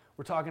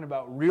 We're talking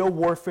about real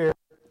warfare,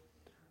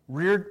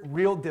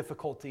 real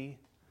difficulty,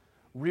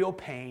 real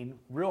pain,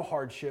 real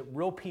hardship,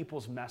 real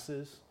people's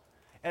messes.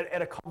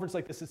 At a conference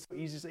like this, it's so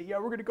easy to say, yeah,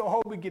 we're going to go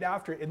home and get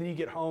after it. And then you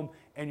get home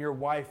and your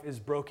wife is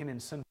broken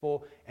and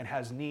sinful and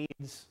has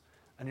needs.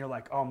 And you're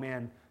like, oh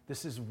man,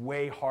 this is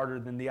way harder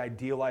than the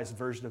idealized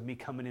version of me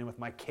coming in with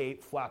my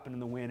cape flapping in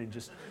the wind and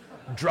just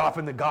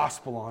dropping the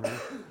gospel on her.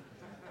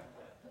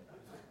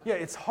 Yeah,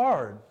 it's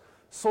hard.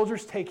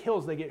 Soldiers take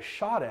hills, they get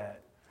shot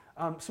at.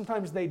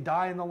 Sometimes they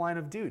die in the line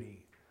of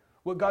duty.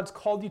 What God's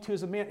called you to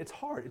as a man, it's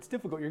hard, it's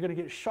difficult. You're going to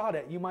get shot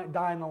at. You might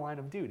die in the line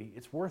of duty.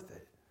 It's worth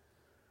it.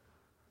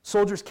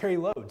 Soldiers carry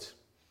loads.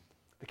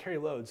 They carry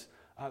loads.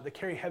 They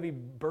carry heavy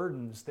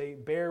burdens. They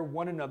bear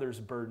one another's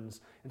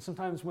burdens. And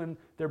sometimes when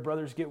their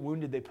brothers get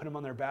wounded, they put them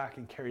on their back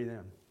and carry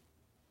them.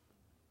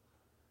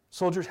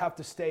 Soldiers have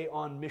to stay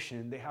on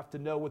mission. They have to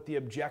know what the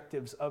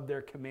objectives of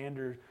their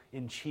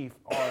commander-in-chief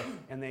are,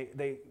 and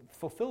they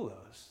fulfill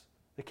those.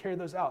 They carry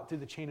those out through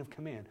the chain of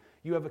command.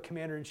 You have a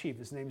commander-in-chief.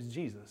 His name is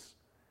Jesus.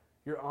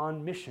 You're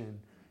on mission.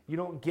 You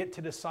don't get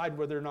to decide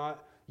whether or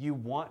not you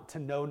want to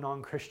know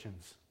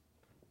non-Christians.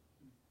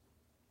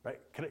 Right?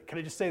 Can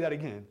I just say that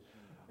again?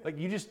 Like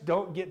you just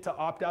don't get to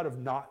opt out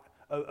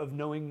of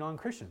knowing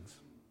non-Christians.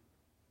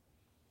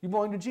 You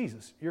belong to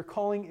Jesus. Your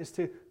calling is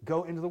to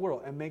go into the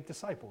world and make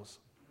disciples.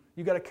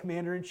 You got a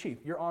commander-in-chief.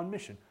 You're on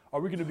mission. Are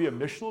we going to be a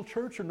missional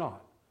church or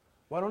not?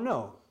 Well, I don't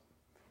know.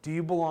 Do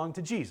you belong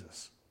to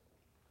Jesus?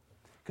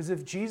 Because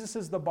if Jesus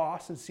is the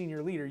boss and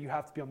senior leader, you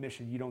have to be on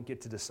mission. You don't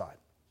get to decide.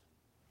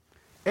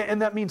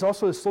 And that means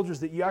also as soldiers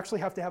that you actually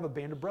have to have a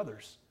band of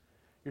brothers.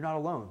 You're not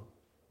alone.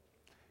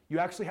 You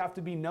actually have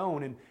to be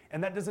known.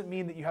 And that doesn't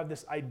mean that you have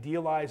this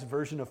idealized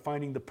version of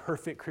finding the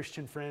perfect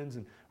Christian friends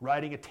and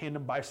riding a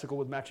tandem bicycle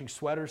with matching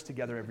sweaters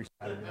together every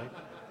Saturday.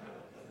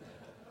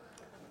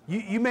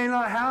 You may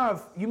not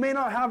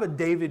have a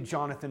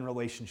David-Jonathan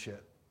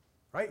relationship,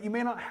 right? You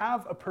may not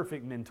have a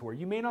perfect mentor.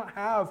 You may not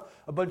have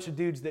a bunch of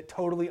dudes that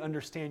totally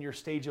understand your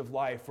stage of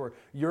life or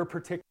your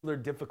particular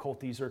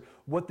difficulties or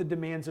what the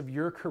demands of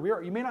your career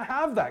are. You may not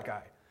have that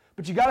guy,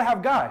 but you got to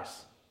have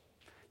guys.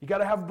 You got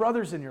to have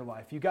brothers in your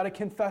life. You got to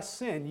confess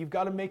sin. You've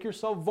got to make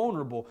yourself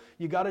vulnerable.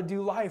 You got to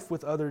do life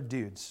with other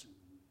dudes.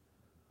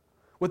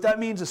 What that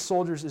means as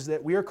soldiers is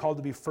that we are called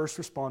to be first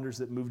responders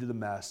that move to the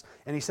mess.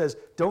 And he says,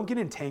 don't get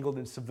entangled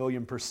in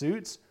civilian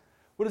pursuits.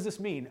 What does this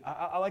mean?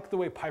 I like the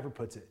way Piper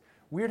puts it.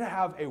 We're to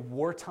have a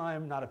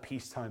wartime, not a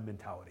peacetime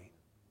mentality.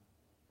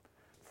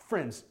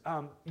 Friends,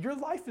 your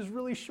life is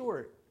really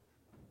short.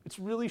 It's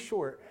really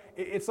short.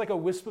 It's like a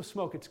wisp of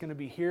smoke. It's going to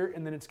be here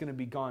and then it's going to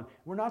be gone.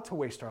 We're not to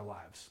waste our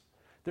lives.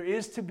 There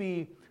is to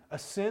be a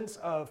sense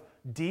of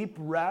deep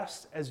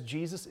rest as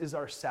Jesus is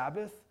our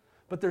Sabbath.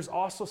 But there's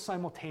also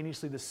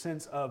simultaneously the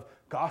sense of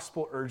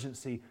gospel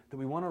urgency that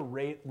we want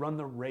to run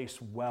the race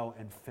well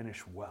and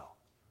finish well.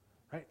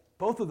 Right?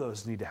 Both of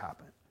those need to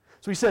happen.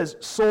 So he says,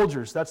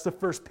 soldiers, that's the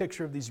first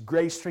picture of these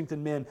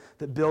grace-strengthened men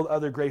that build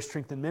other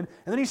grace-strengthened men.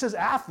 And then he says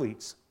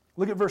athletes.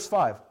 Look at verse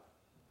 5.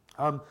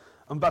 I'm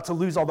about to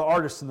lose all the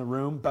artists in the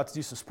room, about to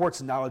do some sports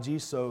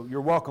analogies, so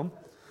you're welcome.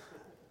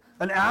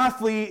 An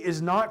athlete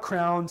is not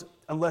crowned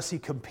unless he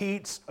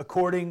competes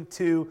according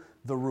to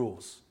the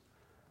rules.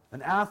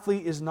 An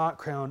athlete is not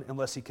crowned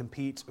unless he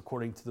competes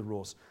according to the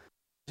rules.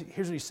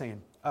 Here's what he's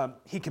saying.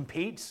 He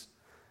competes,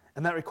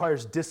 and that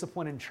requires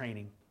discipline and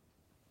training.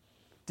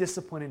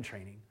 Discipline and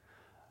training.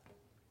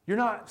 You're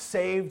not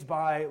saved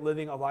by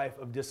living a life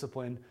of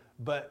discipline,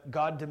 but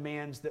God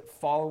demands that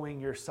following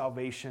your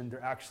salvation,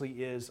 there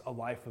actually is a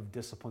life of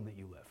discipline that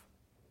you live.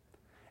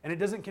 And it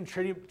doesn't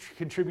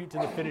contribute to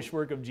the finished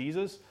work of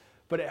Jesus,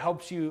 but it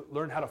helps you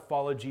learn how to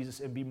follow Jesus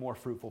and be more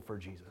fruitful for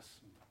Jesus.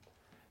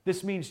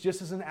 This means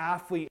just as an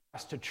athlete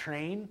has to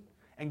train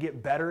and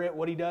get better at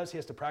what he does, he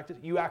has to practice,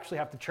 you actually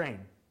have to train.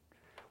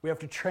 We have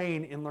to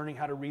train in learning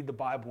how to read the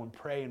Bible and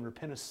pray and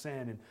repent of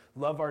sin and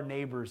love our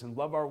neighbors and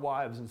love our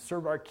wives and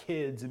serve our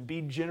kids and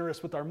be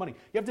generous with our money.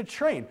 You have to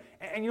train.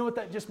 And you know what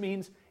that just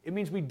means? It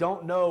means we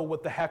don't know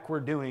what the heck we're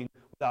doing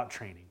without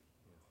training.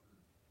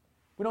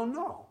 We don't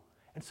know.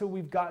 And so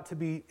we've got to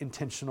be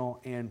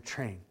intentional and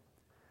train.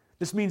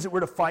 This means that we're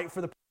to fight for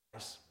the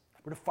prize.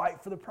 We're to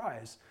fight for the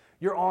prize.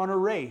 You're on a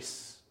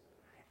race.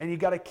 And you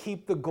got to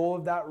keep the goal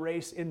of that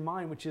race in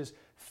mind, which is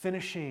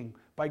finishing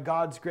by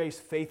God's grace,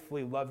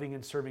 faithfully loving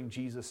and serving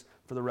Jesus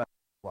for the rest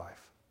of your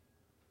life.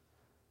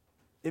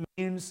 It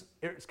means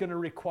it's going to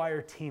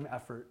require team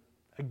effort.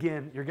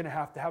 Again, you're going to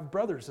have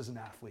brothers as an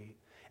athlete.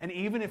 And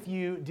even if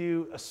you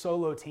do a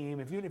solo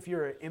team, even if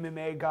you're an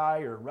MMA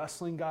guy or a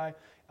wrestling guy,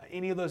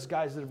 any of those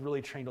guys that have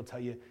really trained will tell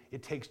you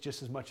it takes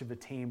just as much of a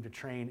team to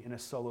train in a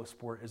solo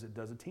sport as it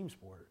does a team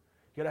sport.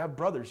 You got to have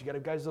brothers. You got to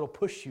have guys that'll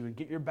push you and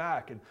get your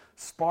back and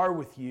spar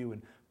with you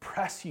and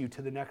press you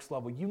to the next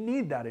level. You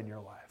need that in your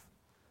life.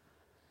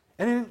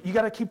 And then you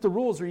got to keep the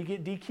rules or you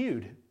get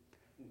DQ'd.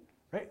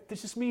 Right?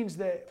 This just means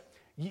that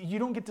you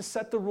don't get to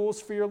set the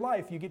rules for your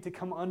life. You get to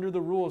come under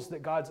the rules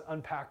that God's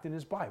unpacked in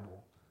His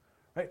Bible.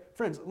 Right?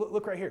 Friends,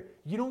 look right here.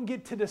 You don't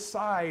get to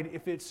decide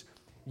if it's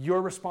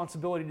your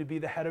responsibility to be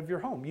the head of your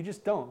home. You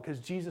just don't, because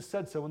Jesus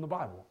said so in the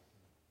Bible.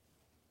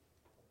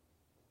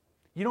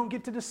 You don't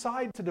get to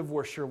decide to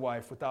divorce your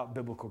wife without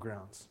biblical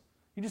grounds.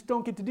 You just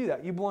don't get to do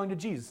that. You belong to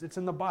Jesus. It's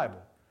in the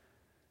Bible.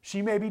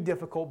 She may be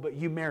difficult, but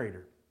you married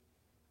her.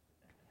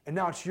 And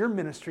now it's your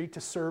ministry to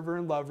serve her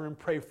and love her and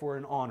pray for her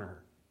and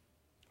honor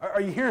her.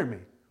 Are you hearing me?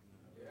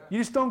 Yeah. You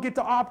just don't get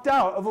to opt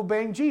out of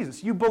obeying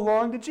Jesus. You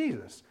belong to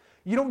Jesus.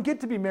 You don't get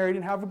to be married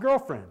and have a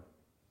girlfriend.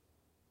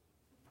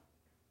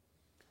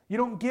 You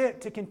don't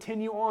get to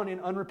continue on in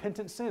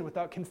unrepentant sin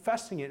without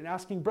confessing it and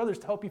asking brothers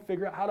to help you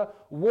figure out how to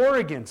war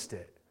against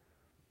it.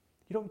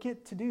 You don't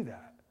get to do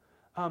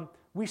that.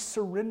 We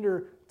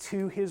surrender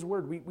to His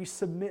word. We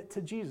submit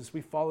to Jesus.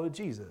 We follow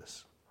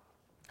Jesus.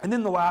 And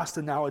then the last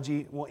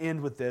analogy, we'll end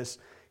with this.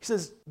 He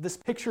says this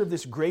picture of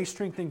this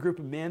grace-strengthened group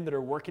of men that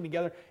are working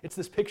together, it's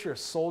this picture of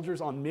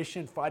soldiers on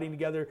mission fighting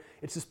together.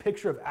 It's this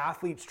picture of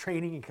athletes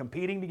training and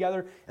competing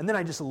together. And then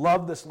I just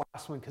love this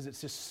last one because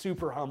it's just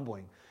super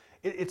humbling.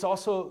 It's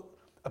also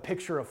a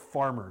picture of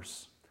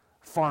farmers.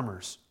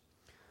 Farmers.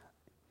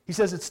 He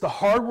says it's the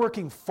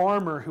hardworking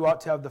farmer who ought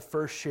to have the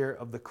first share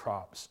of the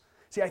crops.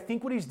 See, I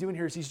think what he's doing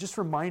here is he's just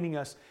reminding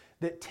us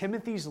that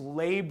Timothy's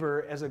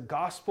labor as a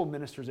gospel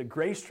minister, as a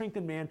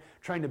grace-strengthened man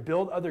trying to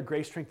build other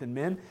grace-strengthened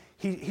men,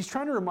 he's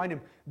trying to remind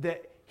him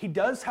that he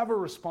does have a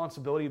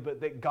responsibility,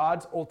 but that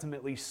God's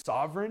ultimately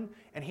sovereign,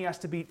 and he has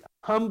to be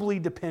humbly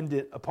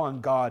dependent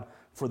upon God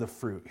for the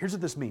fruit. Here's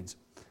what this means.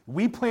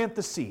 We plant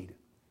the seed.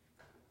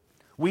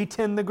 We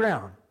tend the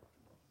ground.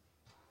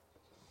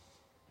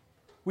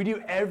 We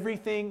do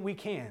everything we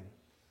can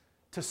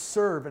to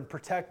serve and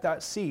protect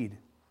that seed.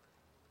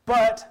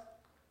 But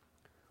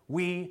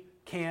we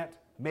can't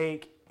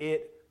make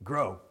it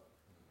grow.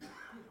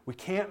 We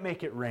can't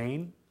make it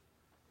rain.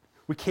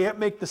 We can't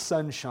make the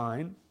sun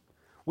shine.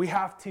 We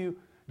have to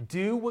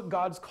do what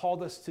God's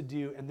called us to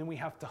do, and then we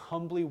have to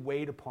humbly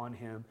wait upon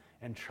Him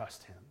and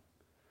trust Him.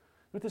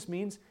 What this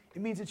means?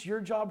 It means it's your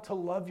job to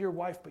love your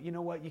wife, but you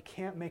know what? You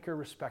can't make her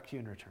respect you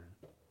in return.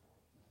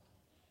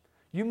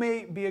 You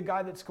may be a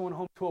guy that's going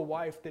home to a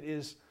wife that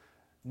is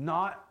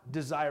not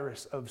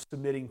desirous of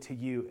submitting to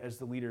you as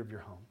the leader of your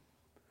home.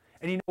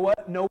 And you know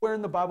what? Nowhere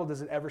in the Bible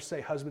does it ever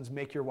say, husbands,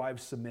 make your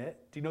wives submit.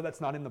 Do you know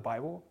that's not in the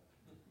Bible?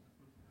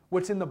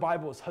 What's in the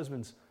Bible is,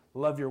 husbands,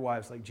 love your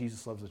wives like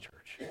Jesus loves the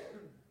church.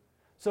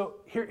 So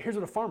here's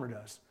what a farmer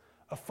does.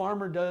 A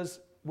farmer does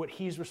what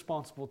he's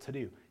responsible to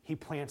do. He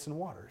plants and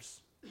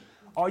waters.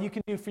 All you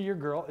can do for your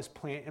girl is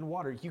plant and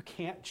water. You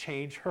can't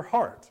change her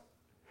heart.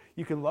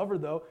 You can love her,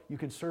 though. You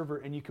can serve her,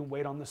 and you can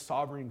wait on the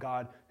sovereign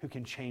God who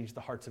can change the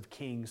hearts of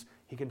kings.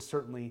 He can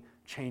certainly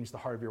change the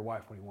heart of your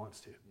wife when He wants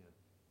to.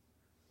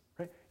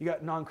 Right? You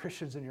got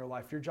non-Christians in your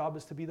life. Your job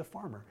is to be the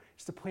farmer.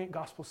 It's to plant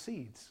gospel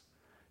seeds.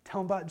 Tell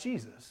them about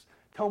Jesus.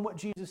 Tell them what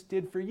Jesus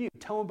did for you.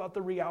 Tell them about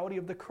the reality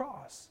of the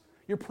cross.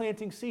 You're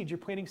planting seeds. You're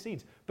planting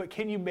seeds. But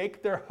can you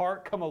make their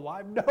heart come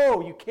alive?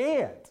 No, you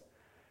can't.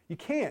 You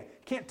can't.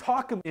 You can't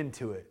talk them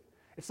into it.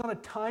 It's not a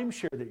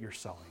timeshare that you're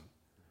selling.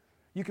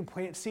 You can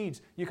plant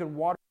seeds. You can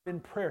water them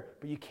in prayer,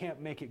 but you can't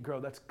make it grow.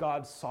 That's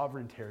God's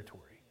sovereign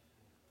territory.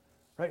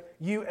 Right?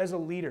 You as a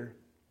leader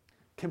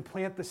can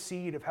plant the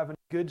seed of having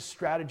a good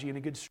strategy and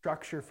a good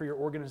structure for your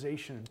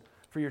organization,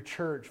 for your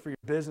church, for your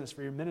business,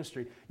 for your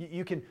ministry.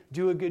 You can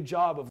do a good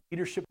job of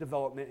leadership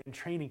development and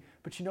training,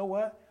 but you know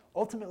what?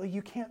 Ultimately,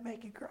 you can't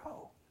make it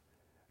grow.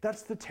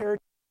 That's the territory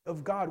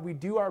of God. We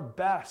do our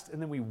best,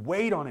 and then we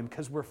wait on Him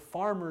because we're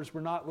farmers.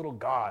 We're not little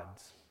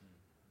gods.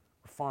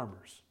 We're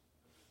farmers.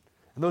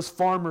 And those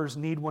farmers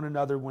need one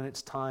another when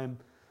it's time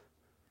to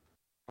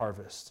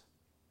harvest.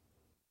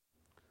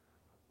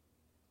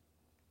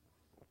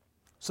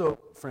 So,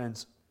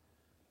 friends,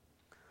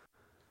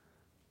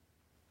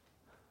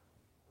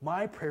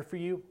 my prayer for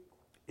you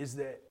is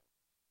that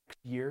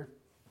next year,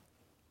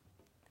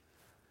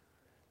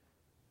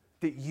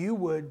 that you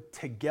would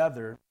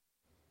together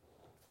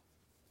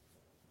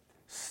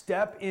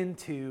step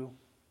into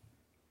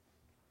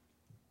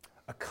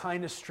a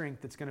kind of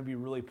strength that's going to be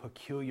really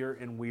peculiar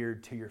and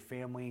weird to your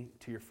family,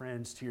 to your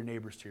friends, to your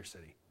neighbors, to your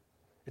city.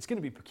 It's going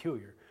to be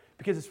peculiar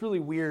because it's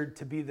really weird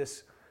to be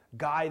this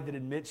guy that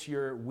admits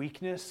your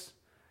weakness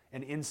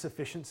and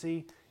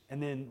insufficiency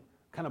and then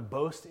kind of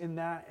boast in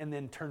that and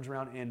then turns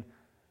around and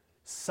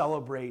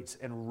celebrates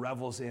and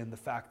revels in the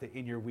fact that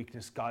in your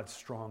weakness, God's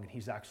strong and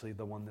he's actually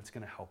the one that's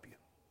going to help you.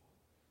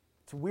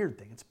 It's a weird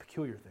thing. It's a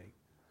peculiar thing.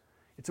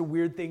 It's a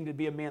weird thing to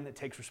be a man that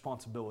takes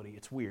responsibility.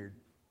 It's weird.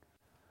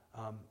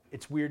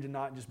 It's weird to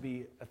not just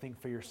be a thing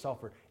for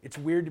yourself. Or it's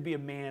weird to be a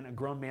man, a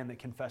grown man that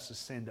confesses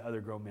sin to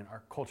other grown men.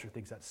 Our culture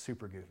thinks that's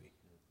super goofy.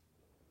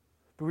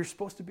 But we're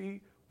supposed to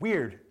be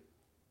weird.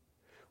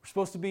 We're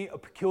supposed to be a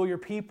peculiar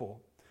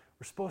people.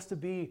 We're supposed to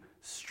be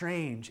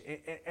strange.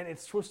 And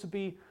it's supposed to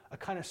be a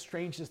kind of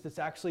strangeness that's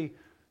actually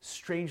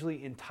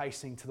strangely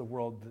enticing to the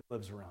world that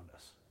lives around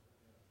us.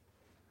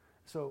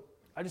 So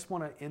I just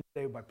want to end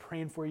today by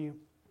praying for you.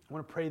 I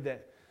want to pray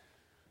that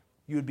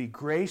you would be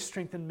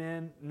grace-strengthened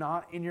men,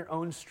 not in your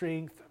own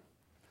strength,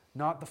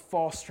 not the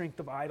false strength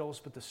of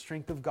idols, but the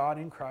strength of God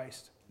in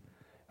Christ.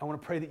 I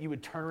want to pray that you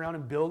would turn around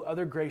and build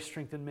other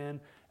grace-strengthened men.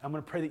 I'm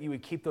going to pray that you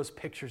would keep those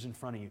pictures in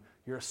front of you.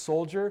 You're a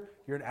soldier,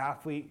 you're an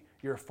athlete,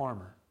 you're a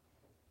farmer.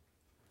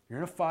 You're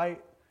in a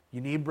fight,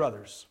 you need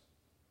brothers.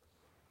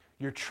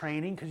 You're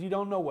training because you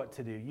don't know what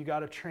to do. You got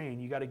to train,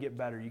 you got to get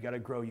better, you got to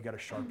grow, you got to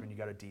sharpen, you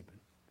got to deepen.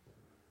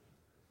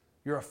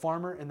 You're a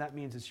farmer, and that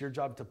means it's your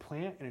job to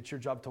plant and it's your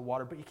job to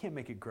water, but you can't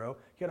make it grow.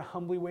 You got to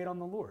humbly wait on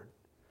the Lord.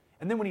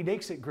 And then when he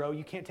makes it grow,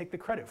 you can't take the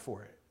credit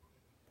for it.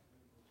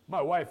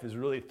 My wife is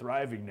really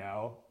thriving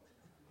now.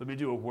 Let me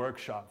do a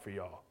workshop for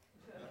y'all.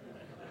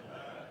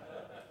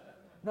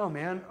 No,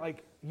 man,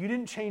 like, you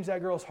didn't change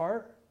that girl's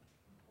heart.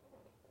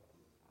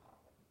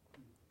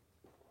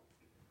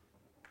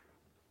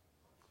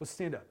 Let's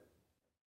stand up.